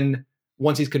 And then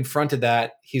once he's confronted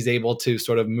that, he's able to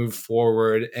sort of move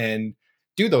forward and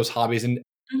do those hobbies. And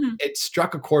Mhm. it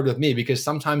struck a chord with me because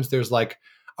sometimes there's like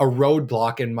a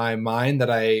roadblock in my mind that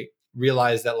I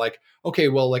realize that like, okay,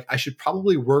 well, like I should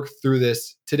probably work through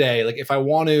this today. Like, if I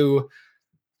want to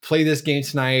play this game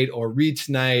tonight or read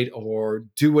tonight or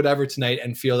do whatever tonight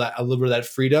and feel that a little bit of that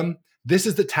freedom, this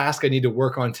is the task I need to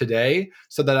work on today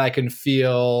so that I can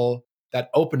feel that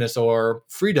openness or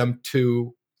freedom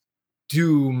to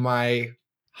do my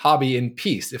hobby in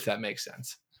peace, if that makes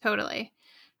sense. Totally.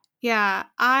 Yeah,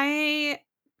 I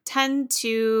tend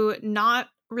to not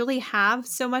really have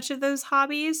so much of those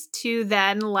hobbies to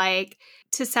then like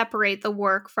to separate the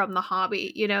work from the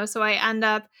hobby, you know? So I end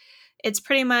up, it's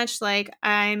pretty much like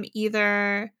I'm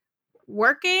either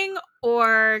working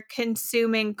or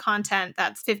consuming content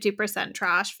that's 50%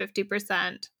 trash,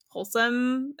 50%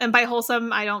 wholesome. And by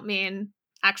wholesome, I don't mean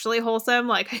actually wholesome.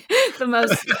 Like the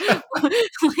most,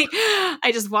 like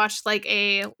I just watched like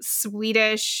a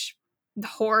Swedish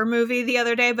horror movie the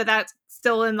other day, but that's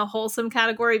still in the wholesome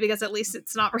category because at least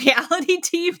it's not reality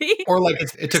TV. Or like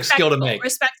it took skill to make.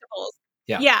 Respectable.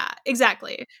 Yeah. Yeah,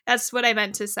 exactly. That's what I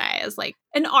meant to say, is like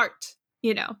an art,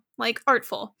 like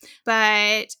artful.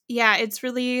 But yeah, it's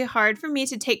really hard for me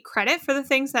to take credit for the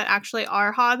things that actually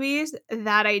are hobbies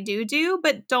that I do,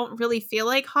 but don't really feel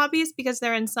like hobbies because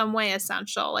they're in some way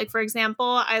essential. Like, for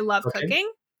example, I love Okay.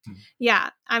 cooking.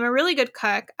 Yeah, I'm a really good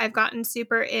cook. I've gotten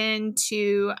super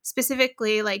into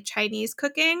specifically like Chinese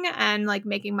cooking and like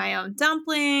making my own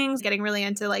dumplings, getting really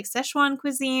into like Szechuan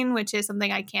cuisine, which is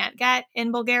something I can't get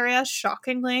in Bulgaria,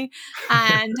 shockingly.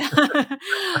 And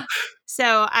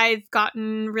so I've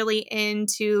gotten really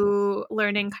into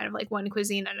learning kind of like one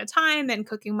cuisine at a time and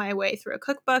cooking my way through a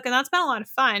cookbook. And that's been a lot of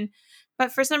fun.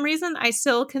 But for some reason, I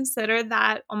still consider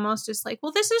that almost just like,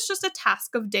 well, this is just a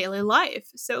task of daily life.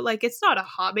 So, like, it's not a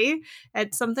hobby.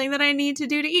 It's something that I need to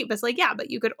do to eat. But it's like, yeah,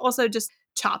 but you could also just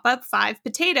chop up 5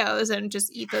 potatoes and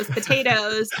just eat those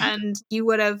potatoes. And you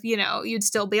would have, you'd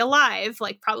still be alive.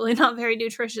 Like, probably not very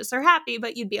nutritious or happy,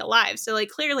 but you'd be alive. So, like,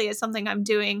 clearly it's something I'm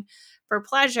doing for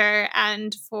pleasure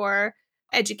and for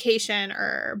education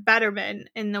or betterment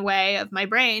in the way of my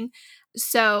brain.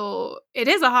 So it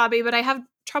is a hobby, but I have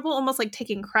trouble almost like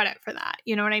taking credit for that.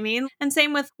 You know what I mean? And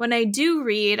same with when I do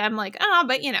read, I'm like,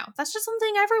 but that's just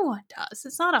something everyone does.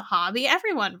 It's not a hobby.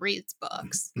 Everyone reads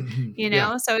books,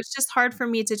 Yeah. So it's just hard for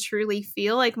me to truly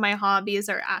feel like my hobbies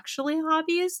are actually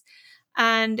hobbies.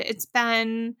 And it's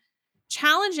been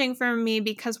challenging for me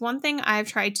because one thing I've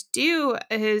tried to do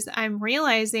is I'm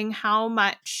realizing how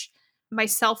much my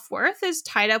self-worth is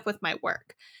tied up with my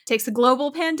work. It takes a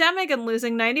global pandemic and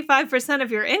losing 95%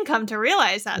 of your income to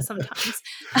realize that sometimes.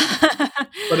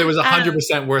 But it was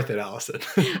 100% worth it, Allison.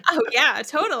 Oh yeah,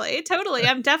 totally.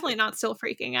 I'm definitely not still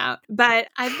freaking out, but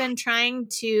I've been trying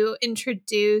to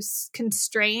introduce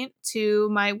constraint to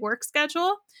my work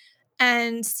schedule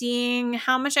and seeing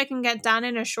how much I can get done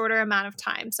in a shorter amount of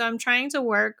time. So I'm trying to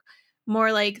work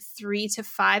more like 3 to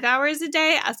 5 hours a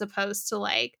day as opposed to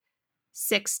like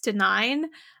 6 to 9.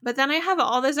 But then I have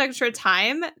all this extra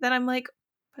time that I'm like,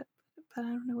 but I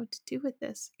don't know what to do with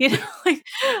this. Like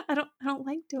I don't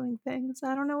like doing things.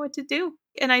 I don't know what to do.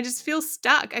 And I just feel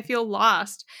stuck. I feel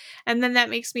lost. And then that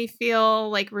makes me feel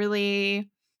like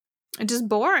really just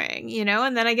boring,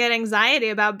 and then I get anxiety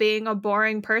about being a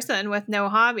boring person with no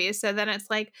hobbies. So then it's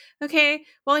like, okay,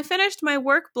 well, I finished my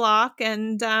work block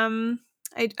and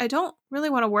I don't really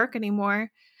want to work anymore.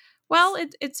 Well,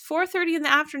 it's 4:30 in the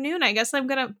afternoon. I guess I'm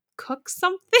gonna cook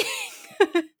something.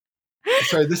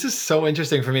 Sorry, this is so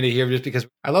interesting for me to hear, just because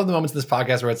I love the moments in this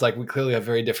podcast where it's like we clearly have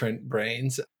very different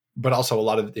brains, but also a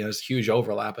lot of there's huge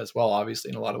overlap as well,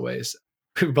 obviously, in a lot of ways.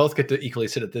 We both get to equally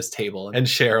sit at this table and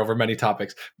share over many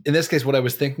topics. In this case, what I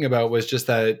was thinking about was just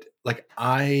that, like,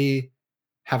 I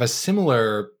have a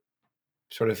similar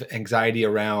sort of anxiety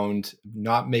around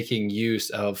not making use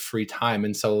of free time.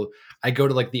 And so I go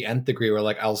to like the nth degree where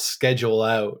like I'll schedule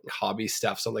out hobby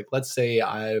stuff. So like, let's say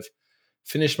I've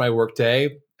finished my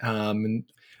workday. And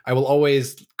I will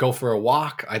always go for a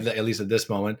walk. At least at this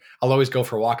moment, I'll always go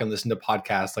for a walk and listen to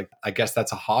podcasts. Like, I guess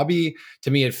that's a hobby.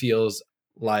 To me, it feels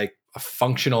like a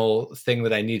functional thing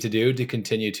that I need to do to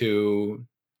continue to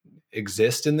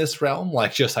exist in this realm.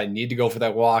 Like, just I need to go for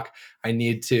that walk. I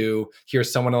need to hear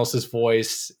someone else's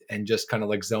voice and just kind of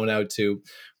like zone out to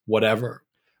whatever.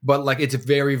 But like, it's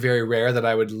very, very rare that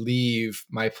I would leave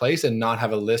my place and not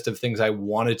have a list of things I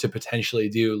wanted to potentially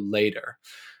do later.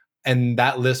 And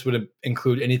that list would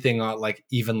include anything like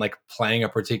even like playing a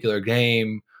particular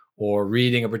game or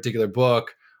reading a particular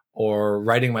book or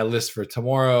writing my list for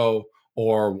tomorrow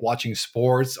or watching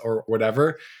sports or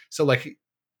whatever. So like,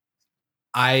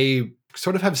 I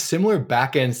sort of have similar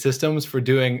back-end systems for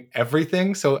doing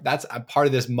everything. So that's a part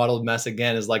of this muddled mess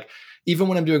again, is like, even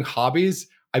when I'm doing hobbies,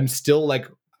 I'm still like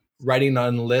writing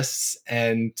on lists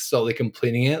and slowly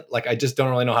completing it. Like, I just don't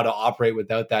really know how to operate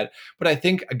without that. But I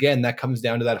think, again, that comes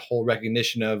down to that whole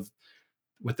recognition of,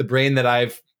 with the brain that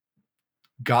I've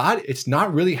got, it's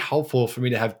not really helpful for me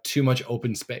to have too much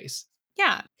open space.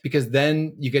 Yeah. Because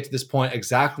then you get to this point,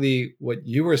 exactly what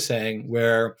you were saying,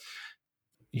 where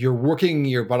you're working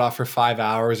your butt off for 5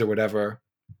 hours or whatever.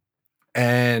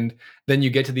 And then you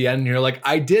get to the end and you're like,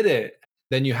 I did it.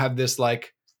 Then you have this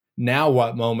like, now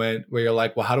what moment where you're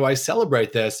like, well, how do I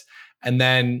celebrate this? And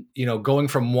then, going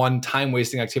from one time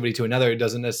wasting activity to another, it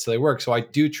doesn't necessarily work. So I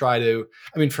do try to,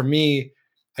 for me,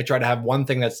 I try to have one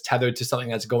thing that's tethered to something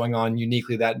that's going on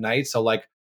uniquely that night. So like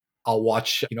I'll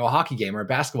watch, a hockey game or a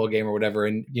basketball game or whatever.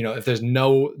 And, if there's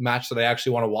no match that I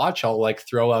actually want to watch, I'll like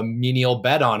throw a menial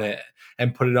bet on it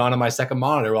and put it on my second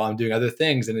monitor while I'm doing other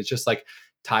things. And it just like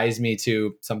ties me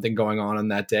to something going on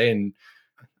that day. And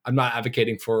I'm not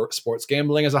advocating for sports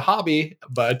gambling as a hobby,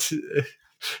 but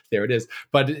there it is.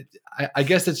 But I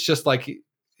guess it's just like,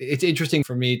 it's interesting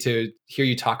for me to hear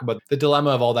you talk about the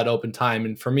dilemma of all that open time.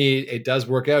 And for me, it does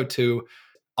work out to,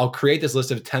 I'll create this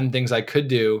list of 10 things I could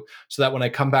do so that when I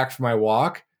come back from my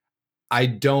walk, I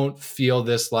don't feel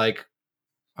this like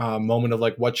moment of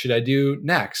like, what should I do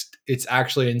next? It's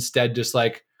actually instead just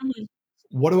like,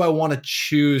 what do I want to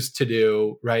choose to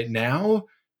do right now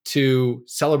to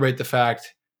celebrate the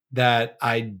fact that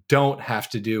I don't have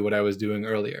to do what I was doing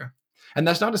earlier? And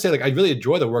that's not to say like I really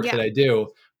enjoy the work that I do,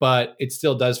 but it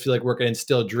still does feel like work and it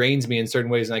still drains me in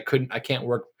certain ways. And I can't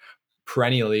work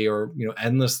perennially or,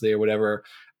 endlessly or whatever.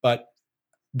 But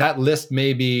that list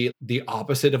may be the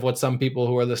opposite of what some people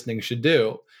who are listening should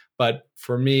do. But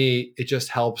for me, it just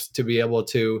helps to be able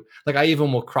to, like, I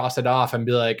even will cross it off and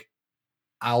be like,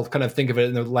 I'll kind of think of it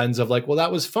in the lens of like, well,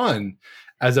 that was fun,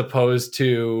 as opposed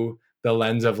to the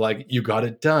lens of like, you got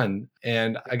it done.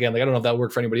 And again, like, I don't know if that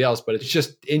worked for anybody else, but it's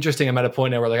just interesting. I'm at a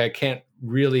point now where like, I can't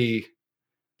really,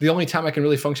 the only time I can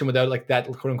really function without like that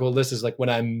quote unquote list is like when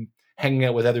I'm hanging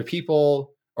out with other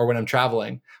people or when I'm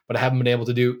traveling, but I haven't been able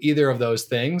to do either of those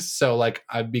things. So like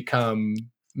I've become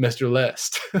Mr.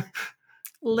 List.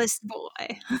 List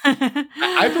boy.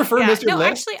 I prefer Mr. No,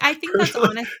 List. actually, I think that's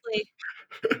honestly.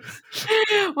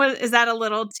 What is that a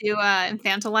little too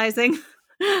infantilizing?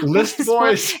 List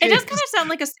boy. It does kind of sound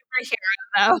like a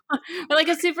superhero, though, or like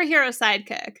a superhero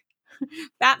sidekick.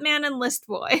 Batman and List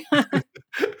Boy.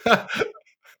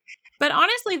 But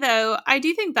honestly, though, I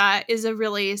do think that is a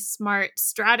really smart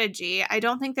strategy. I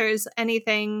don't think there's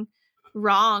anything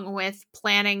wrong with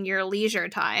planning your leisure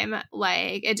time.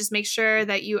 Like, it just makes sure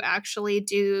that you actually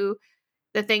do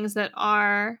the things that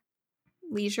are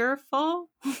leisureful,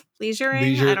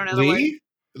 leisuring. I don't know the word.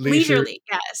 Leisurely.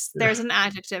 Yes, there's an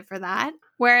adjective for that.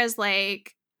 Whereas,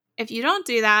 like, if you don't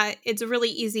do that, it's really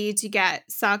easy to get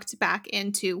sucked back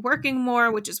into working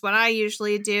more, which is what I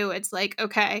usually do. It's like,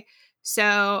 okay,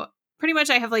 so pretty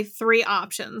much I have like 3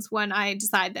 options when I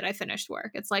decide that I finished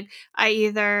work. It's like I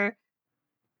either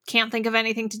can't think of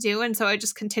anything to do, and so I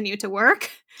just continue to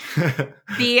work.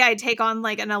 B, I take on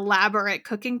like an elaborate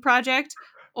cooking project.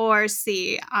 Or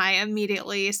C, I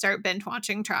immediately start binge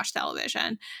watching trash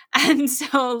television. And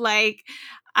so, like,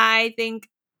 I think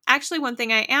actually one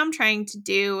thing I am trying to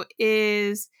do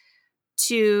is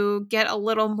to get a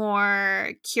little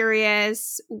more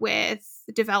curious with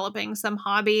developing some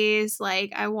hobbies.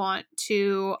 Like, I want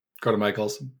to go to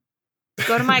Michael's,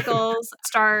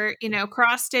 start,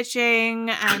 cross stitching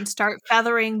and start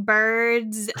feathering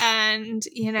birds. And,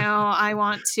 I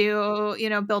want to,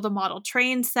 build a model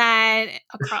train set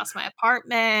across my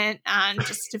apartment and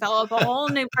just develop a whole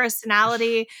new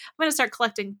personality. I'm going to start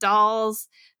collecting dolls.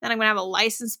 Then I'm going to have a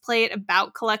license plate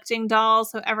about collecting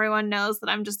dolls. So everyone knows that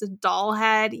I'm just a doll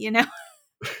head, Is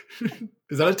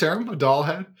that a term? A doll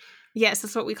head? Yes,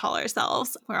 that's what we call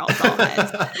ourselves. We're all doll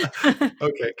heads.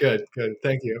 Okay, good.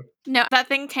 Thank you. No, that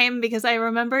thing came because I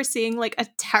remember seeing like a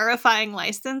terrifying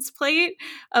license plate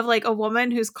of like a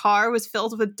woman whose car was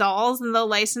filled with dolls, and the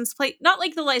license plate, not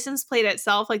like the license plate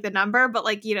itself, like the number, but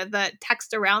like, the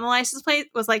text around the license plate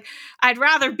was like, I'd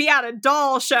rather be at a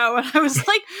doll show. And I was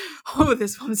like, oh,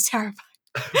 this one's terrifying.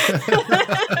 I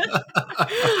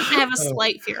have a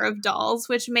slight fear of dolls,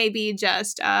 which may be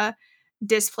just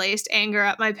displaced anger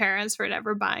at my parents for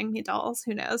never buying me dolls.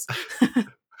 Who knows?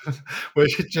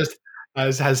 Which just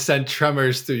has sent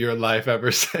tremors through your life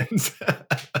ever since.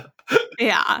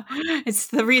 Yeah, it's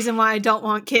the reason why I don't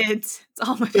want kids. It's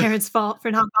all my parents' fault for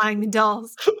not buying me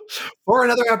dolls. For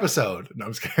another episode. No,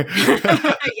 I'm just kidding.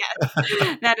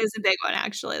 Yes, that is a big one,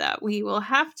 actually, that we will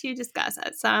have to discuss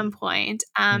at some point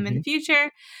in the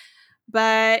future.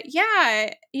 But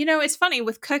yeah, it's funny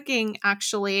with cooking,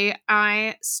 actually,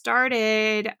 I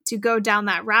started to go down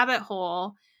that rabbit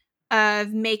hole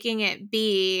of making it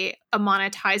be a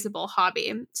monetizable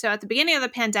hobby. So at the beginning of the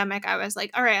pandemic, I was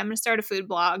like, all right, I'm going to start a food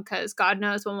blog because God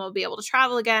knows when we'll be able to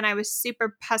travel again. I was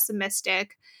super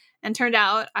pessimistic, and turned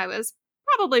out I was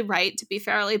probably right to be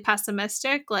fairly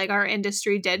pessimistic. Like, our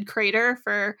industry did crater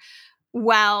for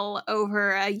well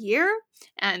over a year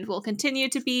and will continue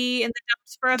to be in the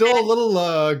dumps for a bit. Still a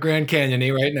little Grand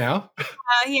Canyon-y right now.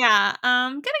 Yeah,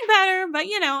 getting better, but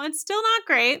it's still not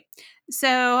great. So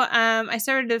I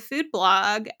started a food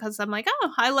blog because I'm like,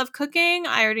 oh, I love cooking.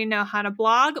 I already know how to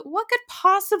blog. What could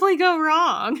possibly go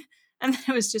wrong? And then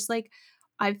it was just like,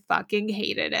 I fucking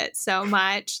hated it so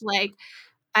much. Like,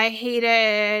 I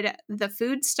hated the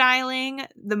food styling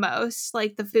the most,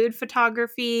 like the food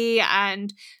photography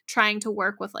and trying to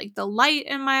work with like the light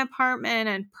in my apartment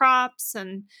and props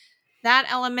and that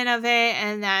element of it.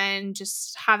 And then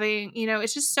just having,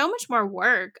 it's just so much more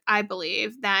work, I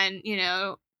believe, than,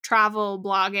 travel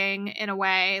blogging in a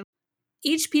way.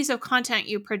 Each piece of content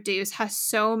you produce has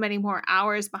so many more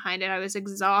hours behind it. I was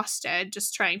exhausted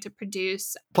just trying to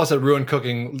produce. Plus, it ruined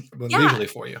cooking leisurely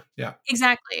for you. Yeah.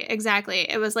 Exactly.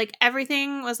 It was like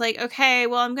everything was like, okay,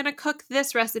 well, I'm going to cook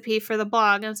this recipe for the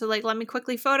blog. And so, like, let me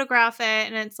quickly photograph it.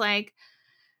 And it's like,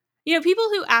 people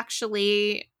who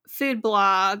actually food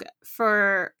blog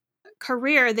for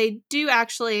career, they do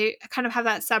actually kind of have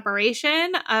that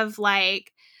separation of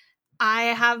like, I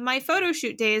have my photo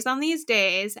shoot days on these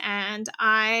days and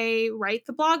I write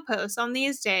the blog posts on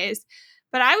these days.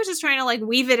 But I was just trying to like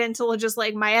weave it into just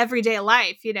like my everyday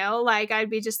life, like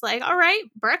I'd be just like, all right,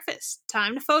 breakfast,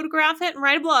 time to photograph it and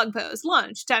write a blog post.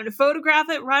 Lunch, time to photograph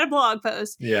it, write a blog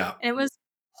post. Yeah. And it was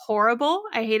horrible.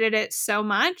 I hated it so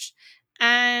much.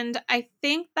 And I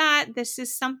think that this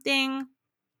is something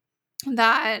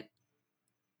that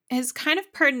is kind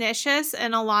of pernicious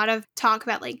and a lot of talk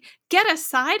about like get a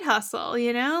side hustle,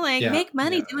 like make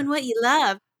money doing what you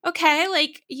love. Okay,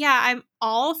 like I'm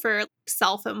all for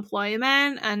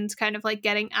self-employment and kind of like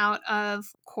getting out of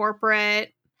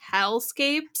corporate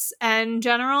hellscapes in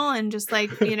general and just like,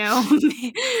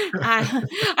 I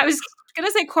was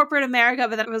gonna say corporate America,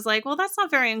 but that was like, well, that's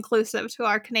not very inclusive to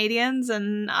our Canadians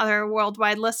and other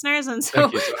worldwide listeners. And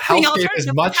so, so hellscape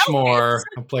is much more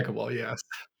applicable, yes.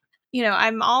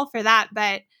 I'm all for that,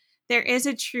 but there is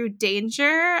a true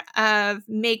danger of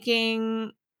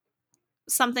making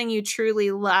something you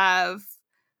truly love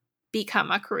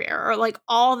become a career, or like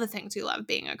all the things you love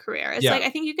being a career. It's like, I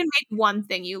think you can make one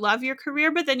thing you love your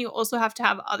career, but then you also have to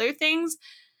have other things.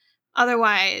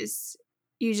 Otherwise,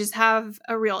 you just have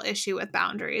a real issue with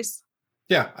boundaries.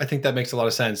 Yeah, I think that makes a lot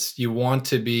of sense. You want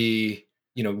to be,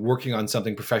 working on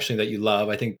something professionally that you love.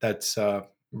 I think that's a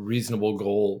reasonable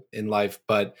goal in life,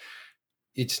 but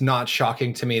it's not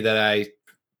shocking to me that I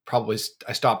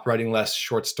stopped writing less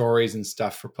short stories and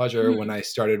stuff for pleasure when I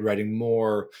started writing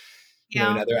more, in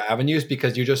other avenues,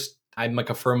 because I'm like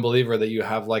a firm believer that you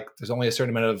have like, there's only a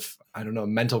certain amount of,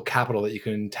 mental capital that you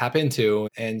can tap into.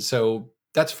 And so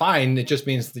that's fine. It just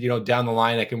means that, down the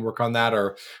line, I can work on that.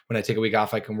 Or when I take a week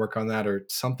off, I can work on that or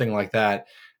something like that.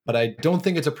 But I don't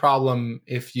think it's a problem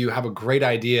if you have a great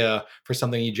idea for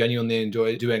something you genuinely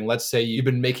enjoy doing. Let's say you've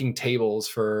been making tables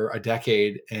for a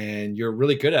decade and you're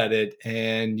really good at it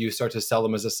and you start to sell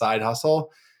them as a side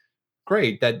hustle.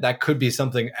 Great. That could be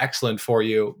something excellent for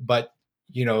you. But,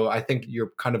 I think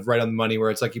you're kind of right on the money where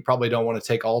it's like you probably don't want to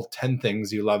take all 10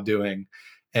 things you love doing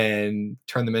and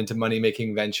turn them into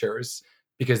money-making ventures,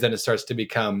 because then it starts to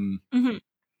become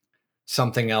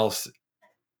something else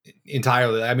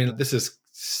entirely. I mean, this is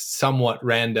somewhat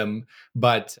random,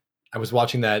 but I was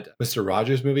watching that Mr.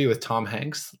 Rogers movie with Tom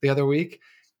Hanks the other week.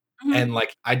 And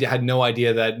like, I had no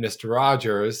idea that Mr.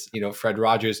 Rogers, Fred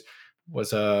Rogers,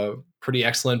 was a pretty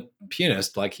excellent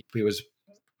pianist. Like, he was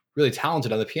really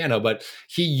talented on the piano, but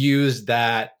he used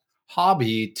that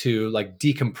hobby to like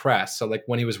decompress. So like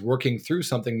when he was working through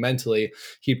something mentally,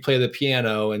 he'd play the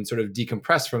piano and sort of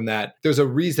decompress from that. There's a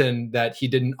reason that he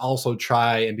didn't also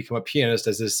try and become a pianist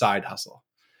as his side hustle.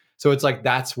 So it's like,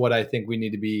 that's what I think we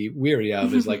need to be weary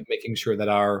of, is like making sure that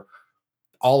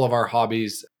all of our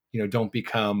hobbies, don't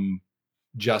become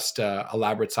just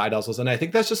elaborate side hustles. And I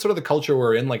think that's just sort of the culture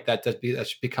we're in, like that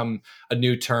should become a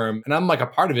new term. And I'm like a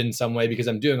part of it in some way, because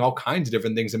I'm doing all kinds of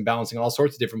different things and balancing all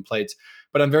sorts of different plates.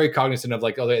 But I'm very cognizant of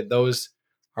like, okay, those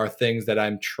are things that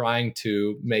I'm trying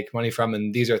to make money from.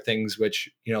 And these are things which,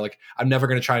 like, I'm never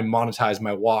going to try and monetize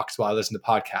my walks while I listen to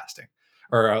podcasting.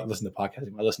 Or I listen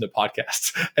to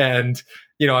podcasts. And,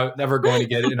 I'm never going to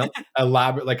get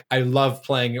elaborate. Like, I love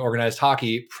playing organized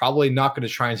hockey, probably not going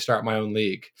to try and start my own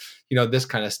league, this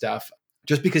kind of stuff.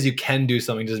 Just because you can do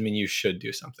something doesn't mean you should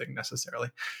do something necessarily.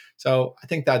 So I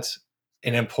think that's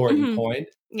an important point.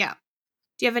 Yeah.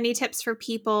 Do you have any tips for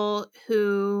people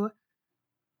who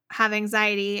have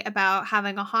anxiety about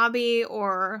having a hobby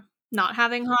or not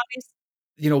having hobbies?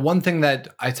 One thing that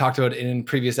I talked about in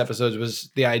previous episodes was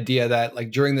the idea that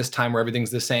like during this time where everything's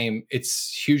the same,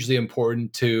 it's hugely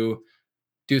important to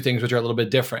do things which are a little bit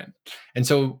different. And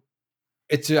so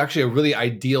it's actually a really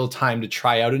ideal time to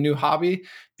try out a new hobby,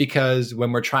 because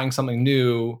when we're trying something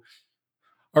new,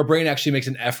 our brain actually makes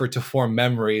an effort to form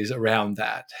memories around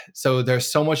that. So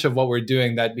there's so much of what we're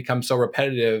doing that becomes so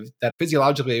repetitive that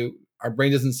physiologically our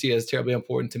brain doesn't see it as terribly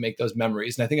important to make those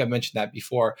memories. And I think I've mentioned that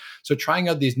before. So trying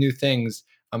out these new things,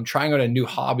 trying out a new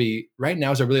hobby right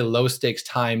now is a really low stakes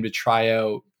time to try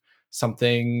out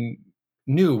something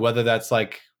new, whether that's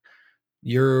like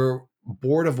you're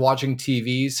bored of watching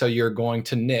TV, so you're going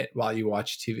to knit while you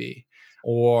watch TV.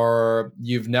 Or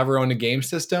you've never owned a game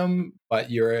system,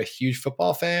 but you're a huge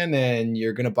football fan and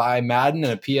you're going to buy Madden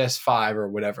and a PS5 or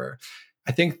whatever.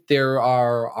 I think there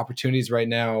are opportunities right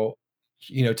now,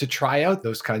 to try out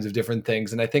those kinds of different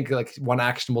things. And I think like one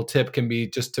actionable tip can be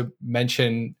just to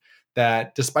mention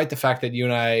that despite the fact that you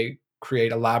and I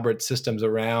create elaborate systems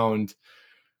around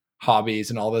hobbies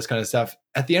and all this kind of stuff,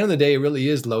 at the end of the day, it really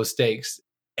is low stakes.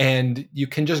 And you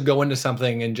can just go into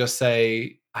something and just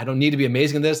say, I don't need to be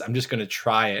amazing at this. I'm just going to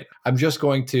try it. I'm just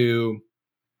going to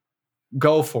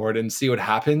go for it and see what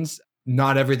happens.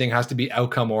 Not everything has to be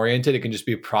outcome oriented. It can just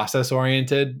be process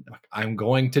oriented. I'm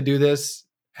going to do this,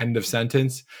 end of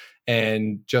sentence,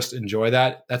 and just enjoy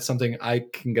that. That's something I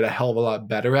can get a hell of a lot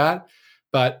better at.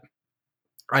 But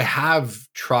I have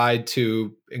tried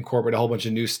to incorporate a whole bunch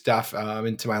of new stuff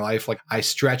into my life. Like I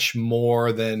stretch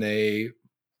more than a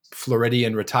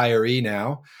Floridian retiree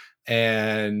now.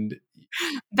 And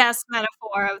best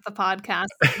metaphor of the podcast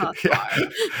thus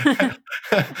far.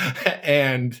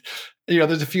 And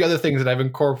there's a few other things that I've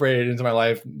incorporated into my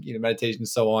life, meditation and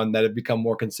so on, that have become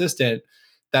more consistent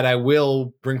that I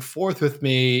will bring forth with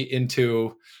me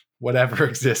into whatever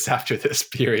exists after this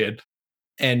period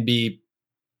and be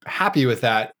happy with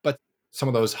that. But some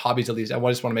of those hobbies, at least, I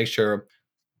just want to make sure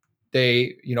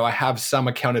they, I have some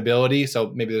accountability.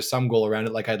 So maybe there's some goal around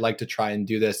it. Like I'd like to try and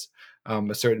do this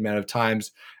a certain amount of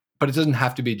times, but it doesn't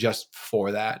have to be just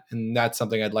for that. And that's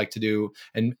something I'd like to do.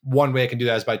 And one way I can do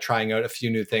that is by trying out a few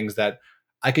new things that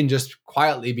I can just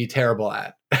quietly be terrible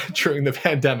at during the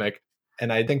pandemic.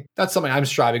 And I think that's something I'm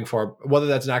striving for, whether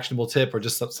that's an actionable tip or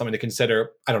just something to consider.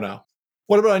 I don't know.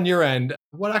 What about on your end?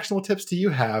 What actionable tips do you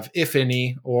have, if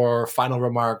any, or final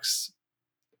remarks,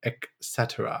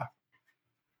 etc.?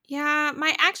 Yeah,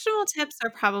 my actionable tips are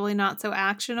probably not so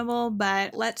actionable,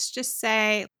 but let's just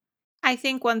say I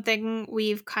think one thing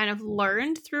we've kind of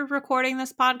learned through recording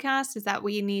this podcast is that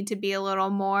we need to be a little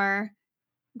more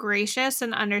gracious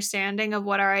and understanding of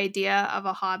what our idea of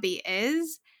a hobby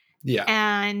is. Yeah.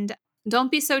 And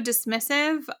don't be so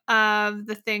dismissive of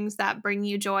the things that bring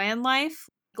you joy in life.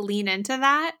 Lean into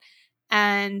that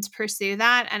and pursue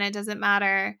that. And it doesn't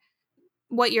matter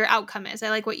what your outcome is. I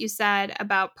like what you said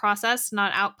about process,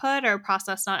 not output, or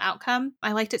process, not outcome.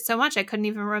 I liked it so much. I couldn't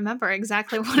even remember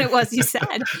exactly what it was you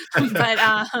said. But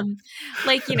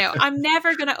I'm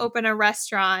never going to open a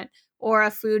restaurant or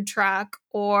a food truck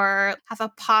or have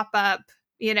a pop-up,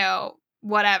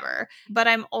 whatever. But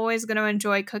I'm always going to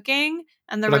enjoy cooking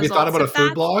and the but results. Have you thought about a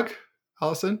food blog,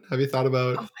 Allison? Have you thought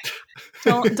about?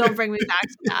 Don't bring me back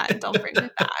to that. Don't bring me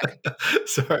back.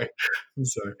 Sorry. I'm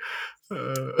sorry.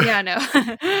 Yeah,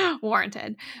 no,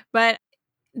 warranted. But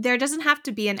there doesn't have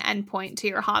to be an endpoint to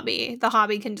your hobby. The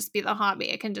hobby can just be the hobby.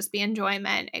 It can just be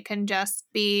enjoyment. It can just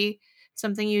be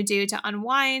something you do to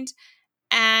unwind.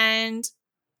 And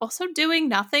also doing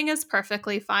nothing is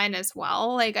perfectly fine as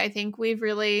well. Like, I think we've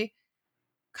really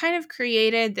kind of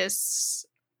created this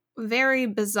very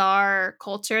bizarre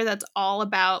culture that's all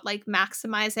about like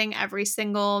maximizing every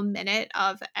single minute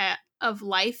of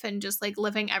life and just like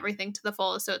living everything to the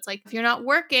fullest. So it's like if you're not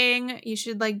working, you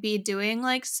should like be doing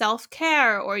like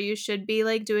self-care, or you should be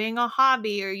like doing a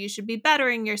hobby, or you should be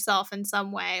bettering yourself in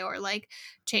some way, or like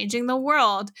changing the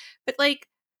world. But like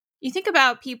you think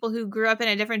about people who grew up in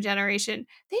a different generation,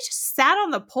 they just sat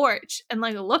on the porch and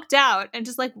like looked out and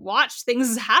just like watched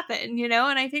things happen, And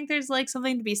I think there's like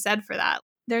something to be said for that.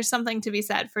 There's something to be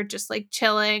said for just like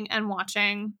chilling and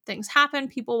watching things happen,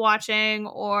 people watching,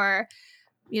 or,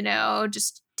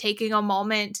 just taking a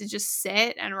moment to just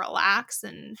sit and relax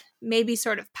and maybe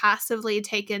sort of passively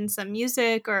take in some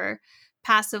music or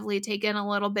passively take in a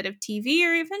little bit of TV,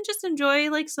 or even just enjoy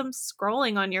like some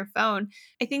scrolling on your phone.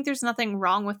 I think there's nothing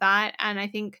wrong with that. And I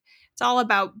think it's all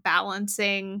about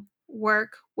balancing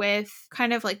work with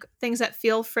kind of like things that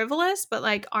feel frivolous, but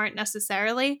like aren't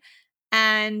necessarily.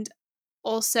 And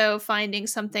also finding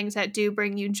some things that do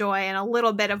bring you joy and a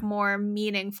little bit of more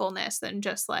meaningfulness than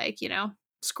just like,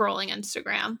 scrolling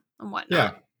Instagram and whatnot.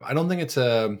 Yeah. I don't think it's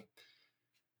an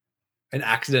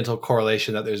accidental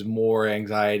correlation that there's more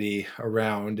anxiety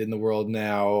around in the world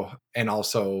now, and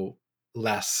also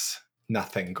less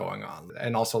nothing going on,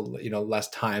 and also less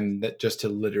time that just to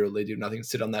literally do nothing,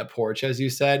 sit on that porch, as you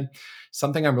said.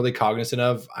 Something I'm really cognizant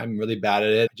of. I'm really bad at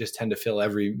it. I just tend to fill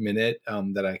every minute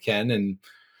that I can. And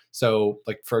so,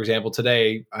 like, for example,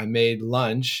 today I made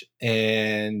lunch,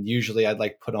 and usually I'd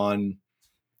like put on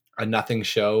a nothing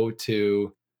show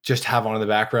to just have on in the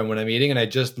background when I'm eating. And I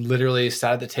just literally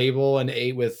sat at the table and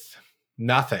ate with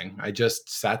nothing. I just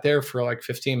sat there for like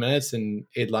 15 minutes and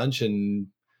ate lunch and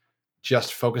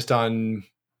just focused on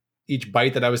each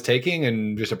bite that I was taking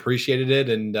and just appreciated it.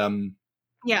 And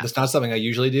Yeah. that's not something I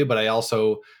usually do, but I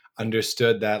also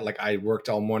understood that like I worked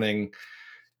all morning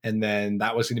and then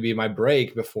that was going to be my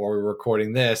break before we were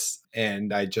recording this.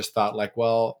 And I just thought like,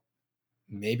 well,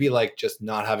 maybe like just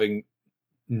not having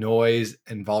noise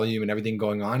and volume and everything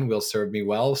going on will serve me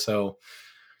well. So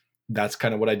that's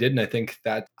kind of what I did. And I think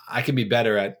that I can be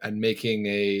better at making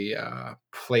a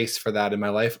place for that in my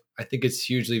life. I think it's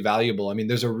hugely valuable. I mean,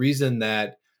 there's a reason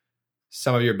that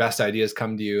some of your best ideas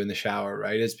come to you in the shower,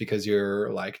 right? It's because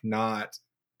you're like not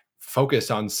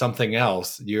focused on something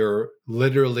else. You're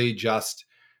literally just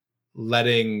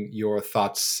letting your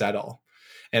thoughts settle.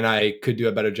 And I could do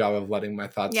a better job of letting my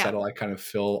thoughts settle. I kind of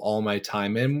fill all my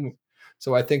time in.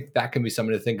 So I think that can be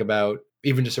something to think about,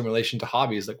 even just in relation to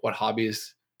hobbies, like what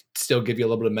hobbies still give you a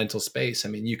little bit of mental space. I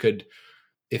mean, you could,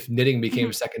 if knitting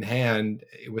became secondhand,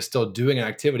 it was still doing an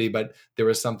activity, but there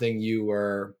was something you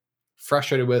were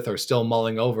frustrated with or still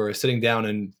mulling over. Sitting down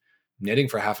and knitting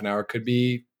for half an hour could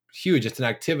be huge. It's an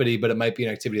activity, but it might be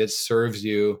an activity that serves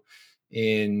you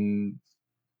in,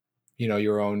 you know,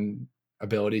 your own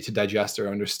ability to digest or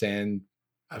understand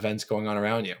events going on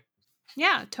around you.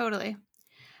 Yeah, totally.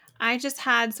 I just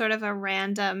had sort of a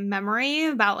random memory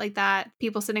about like that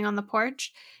people sitting on the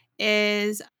porch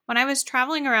is when I was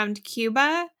traveling around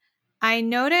Cuba, I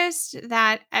noticed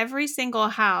that every single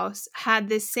house had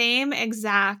the same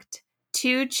exact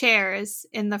 2 chairs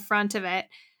in the front of it.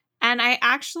 And I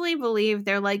actually believe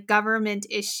they're like government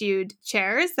issued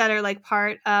chairs that are like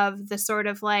part of the sort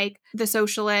of like the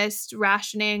socialist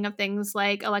rationing of things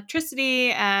like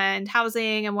electricity and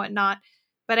housing and whatnot.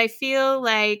 But I feel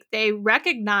like they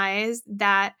recognize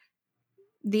that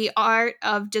the art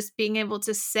of just being able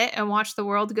to sit and watch the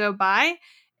world go by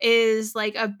is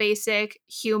like a basic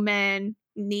human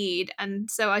need. And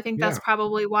so I think that's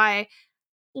probably why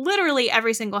literally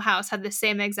every single house had the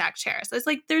same exact chair. So it's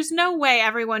like there's no way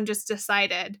everyone just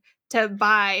decided to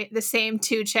buy the same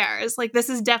 2 chairs. Like this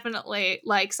is definitely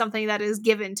like something that is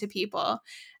given to people.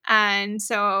 And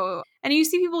so and you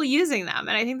see people using them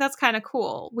and I think that's kind of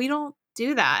cool. We don't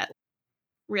do that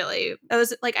really. It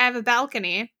was like I have a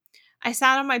balcony. I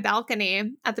sat on my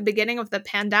balcony at the beginning of the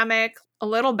pandemic a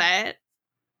little bit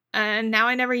and now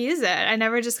I never use it. I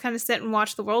never just kind of sit and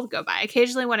watch the world go by.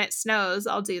 Occasionally when it snows,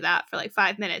 I'll do that for like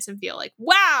 5 minutes and feel like,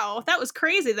 wow, that was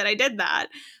crazy that I did that.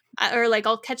 Or like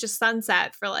I'll catch a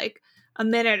sunset for like a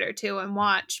minute or two and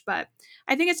watch. But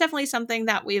I think it's definitely something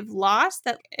that we've lost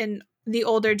that in the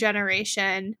older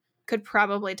generation could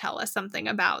probably tell us something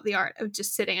about the art of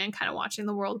just sitting and kind of watching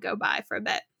the world go by for a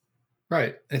bit.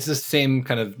 Right. It's the same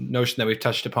kind of notion that we've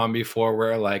touched upon before,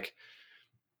 where like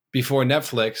before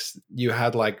Netflix, you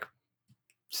had like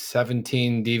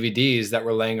 17 DVDs that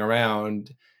were laying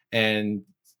around and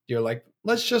you're like,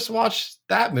 let's just watch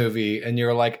that movie. And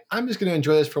you're like, I'm just going to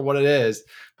enjoy this for what it is.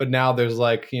 But now there's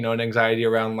like, you know, an anxiety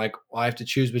around like, well, I have to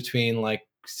choose between like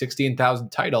 16,000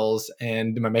 titles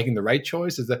and am I making the right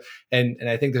choice? Is that, and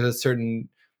I think there's a certain,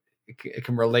 it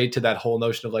can relate to that whole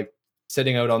notion of like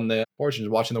sitting out on the porch and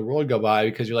watching the world go by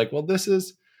because you're like, well, this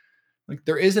is like,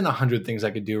 there isn't 100 things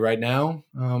I could do right now.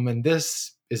 And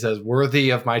this is as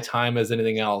worthy of my time as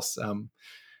anything else.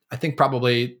 I think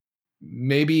probably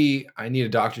maybe I need a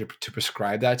doctor to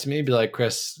prescribe that to me. Be like,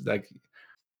 Chris, like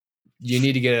you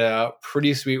need to get a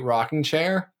pretty sweet rocking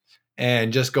chair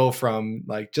and just go from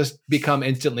like, just become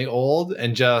instantly old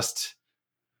and just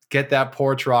get that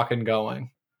porch rocking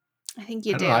going. I think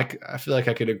you do. I feel like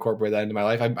I could incorporate that into my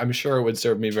life. I'm sure it would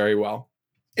serve me very well.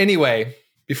 Anyway,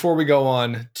 before we go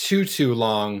on too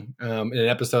long in an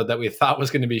episode that we thought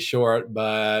was going to be short,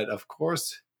 but of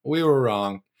course we were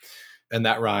wrong. And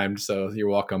that rhymed, so you're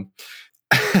welcome.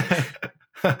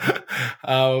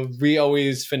 We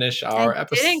always finish our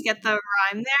episode. I didn't get the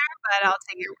rhyme there, but I'll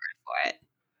take your word for it.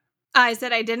 I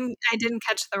said I didn't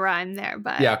catch the rhyme there,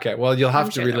 but yeah, okay. Well, you'll have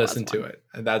to re-listen to it,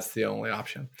 and that's the only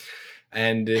option.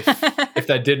 And if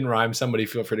that didn't rhyme, somebody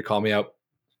feel free to call me out.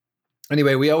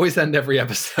 Anyway, we always end every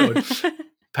episode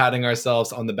patting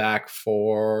ourselves on the back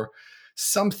for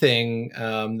something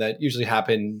that usually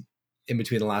happened in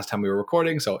between the last time we were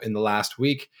recording. So in the last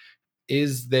week,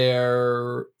 is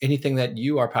there anything that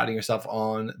you are patting yourself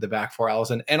on the back for,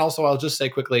 Allison? And also, I'll just say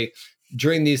quickly,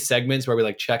 during these segments where we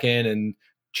like check in and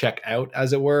check out,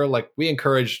 as it were, like we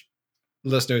encourage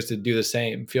listeners to do the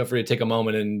same. Feel free to take a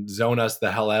moment and zone us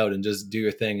the hell out and just do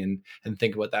your thing and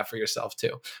think about that for yourself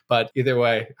too. But either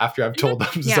way, after I've told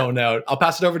them zone out, I'll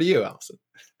pass it over to you, Allison.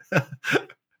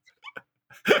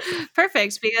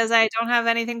 Perfect, because I don't have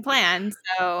anything planned.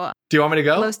 So Do you want me to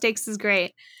low go? stakes is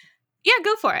great. Yeah,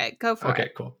 go for it. Go for it. Okay,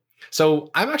 cool. So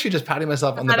I'm actually just patting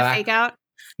myself Was on the that a fake back. out?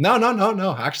 No, no, no,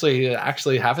 no.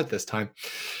 Actually have it this time.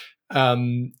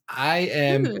 I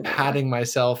am Ooh. patting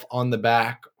myself on the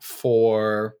back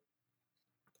for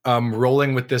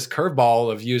rolling with this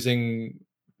curveball of using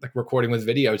like recording with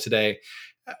video today.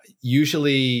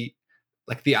 Usually,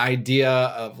 like the idea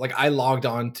of like I logged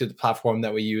on to the platform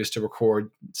that we use to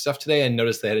record stuff today and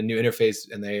noticed they had a new interface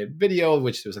and they had video,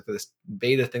 which was like this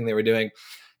beta thing they were doing.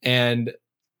 And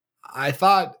I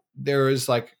thought there was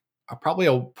like probably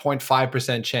a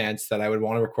 0.5% chance that I would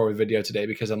want to record with video today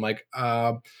because I'm like,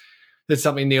 it's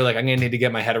something new. Like I'm gonna need to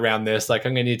get my head around this. Like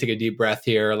I'm gonna need to take a deep breath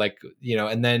here. Like,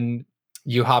 and then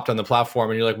you hopped on the platform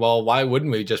and you're like, well, why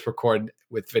wouldn't we just record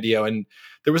with video? And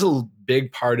there was a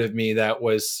big part of me that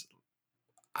was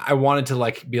I wanted to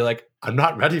like be like, I'm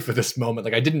not ready for this moment.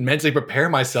 Like I didn't mentally prepare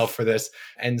myself for this.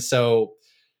 And so,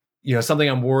 something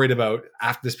I'm worried about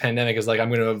after this pandemic is like I'm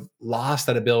going to have lost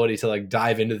that ability to like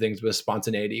dive into things with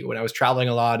spontaneity. When I was traveling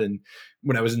a lot and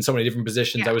when I was in so many different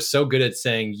positions, I Yeah. was so good at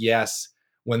saying yes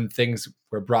when things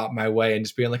were brought my way and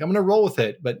just being like, I'm going to roll with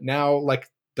it. But now like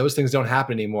those things don't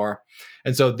happen anymore.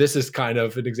 And so this is kind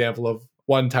of an example of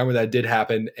one time where that did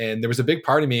happen. And there was a big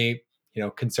part of me,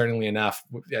 concerningly enough,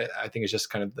 I think it's just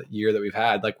kind of the year that we've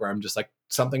had, like where I'm just like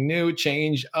something new,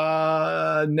 change.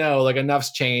 No, like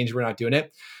enough's changed. We're not doing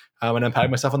it. And I'm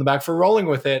patting myself on the back for rolling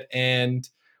with it. And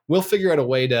we'll figure out a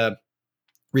way to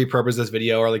repurpose this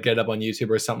video or like get it up on YouTube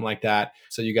or something like that,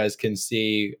 so you guys can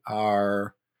see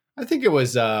our. I think it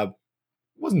wasn't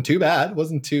too bad.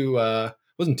 Wasn't too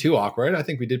awkward. I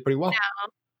think we did pretty well.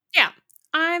 Yeah.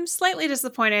 I'm slightly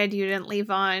disappointed you didn't leave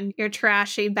on your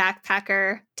trashy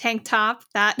backpacker tank top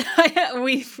that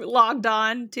we logged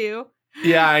on to.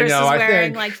 Yeah, I know. Versus I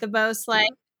wearing think. like the most like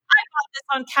I bought this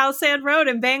on Khao San Road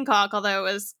in Bangkok, although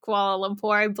it was Kuala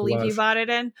Lumpur, I It believe you was. bought it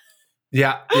in.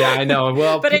 Yeah, I know.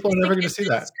 Well, But it people are just never like going to it see just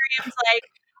that. screams like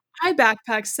I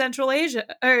backpacked Central Asia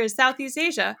or Southeast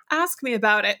Asia. Ask me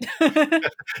about it.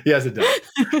 Yes, it does.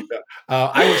 Yeah.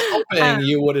 I was um, hoping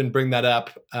you wouldn't bring that up,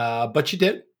 but you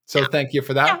did. So thank you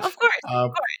for yeah, that. of course, Uh,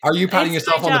 of are you course. patting It's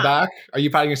my yourself on the job. back? Are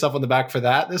you patting yourself on the back for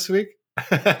that this week?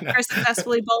 For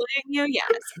successfully bullying you,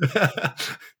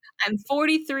 yes. I'm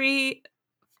 43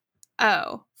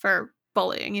 for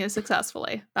bullying you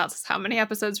successfully. That's how many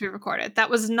episodes we recorded. That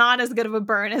was not as good of a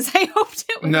burn as I hoped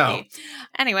it would No, be.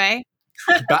 Anyway,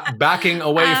 backing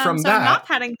away from so that. not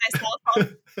patting myself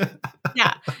on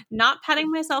yeah, not patting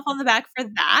myself on the back for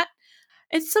that.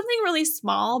 It's something really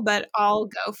small, but I'll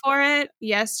go for it.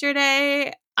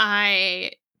 Yesterday,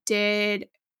 I did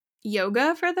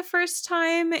yoga for the first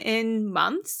time in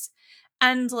months,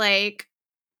 and like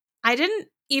I didn't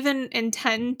even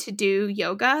intend to do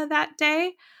yoga that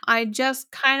day. I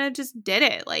just kind of just did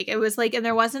it. Like it was like and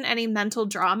there wasn't any mental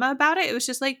drama about it. It was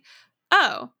just like,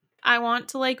 "Oh, I want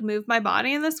to like move my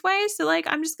body in this way, so like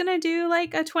I'm just going to do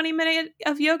like a 20-minute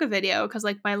of yoga video cuz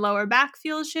like my lower back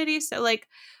feels shitty, so like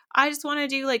I just want to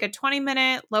do like a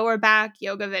 20-minute lower back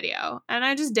yoga video." And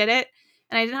I just did it.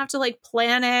 And I didn't have to like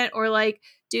plan it or like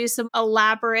do some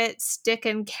elaborate stick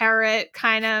and carrot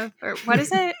kind of or what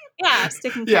is it? Yeah,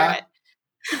 stick and Yeah. carrot.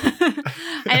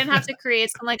 I didn't have to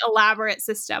create some like elaborate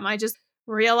system. I just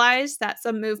realized that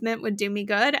some movement would do me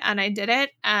good and I did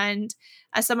it. And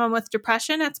as someone with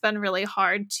depression, it's been really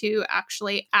hard to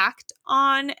actually act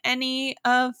on any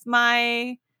of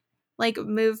my like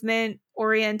movement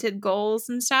oriented goals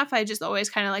and stuff. I just always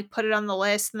kind of like put it on the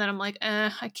list and then I'm like,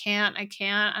 I can't,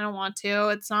 I don't want to.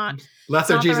 It's not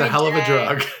Lethargy the is a right hell of a day.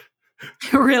 drug.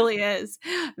 It really is.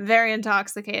 Very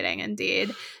intoxicating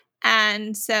indeed.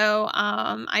 And so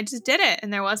I just did it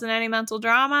and there wasn't any mental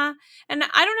drama. And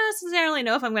I don't necessarily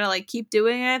know if I'm going to like keep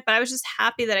doing it, but I was just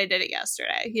happy that I did it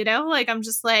yesterday, Like I'm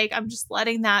just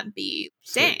letting that be.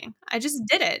 Sweet. Dang, I just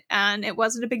did it and it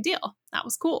wasn't a big deal. That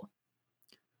was cool.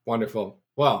 Wonderful.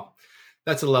 Well,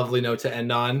 that's a lovely note to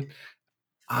end on.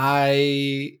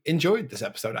 I enjoyed this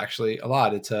episode actually a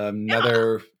lot. It's Yeah.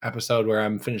 another episode where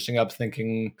I'm finishing up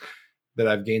thinking that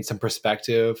I've gained some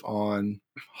perspective on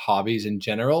hobbies in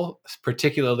general,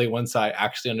 particularly once I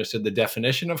actually understood the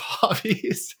definition of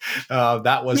hobbies.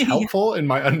 That was Yeah. helpful in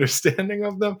my understanding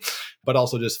of them, but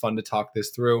also just fun to talk this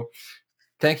through.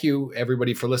 Thank you,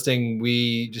 everybody, for listening.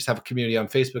 We just have a community on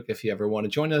Facebook if you ever want to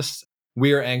join us.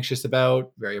 We are anxious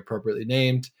about, very appropriately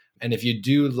named. And if you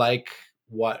do like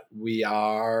what we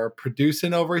are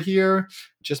producing over here,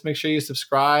 just make sure you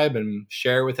subscribe and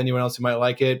share with anyone else who might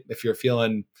like it. If you're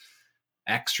feeling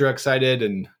extra excited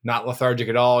and not lethargic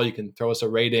at all, you can throw us a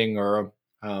rating or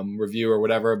a review or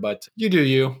whatever. But you do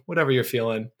you, whatever you're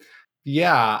feeling.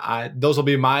 yeah, those will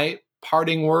be my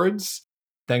parting words.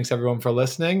 Thanks everyone for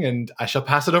listening, and I shall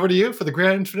pass it over to you for the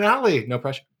grand finale. No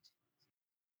pressure.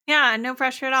 Yeah, no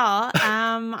pressure at all.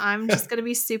 I'm just going to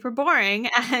be super boring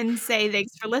and say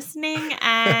thanks for listening.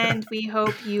 And we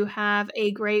hope you have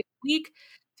a great week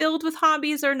filled with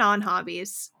hobbies or non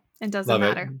hobbies. It doesn't Love it.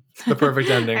 matter. The perfect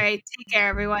ending. All right. Take care,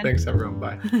 everyone. Thanks, everyone.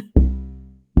 Bye.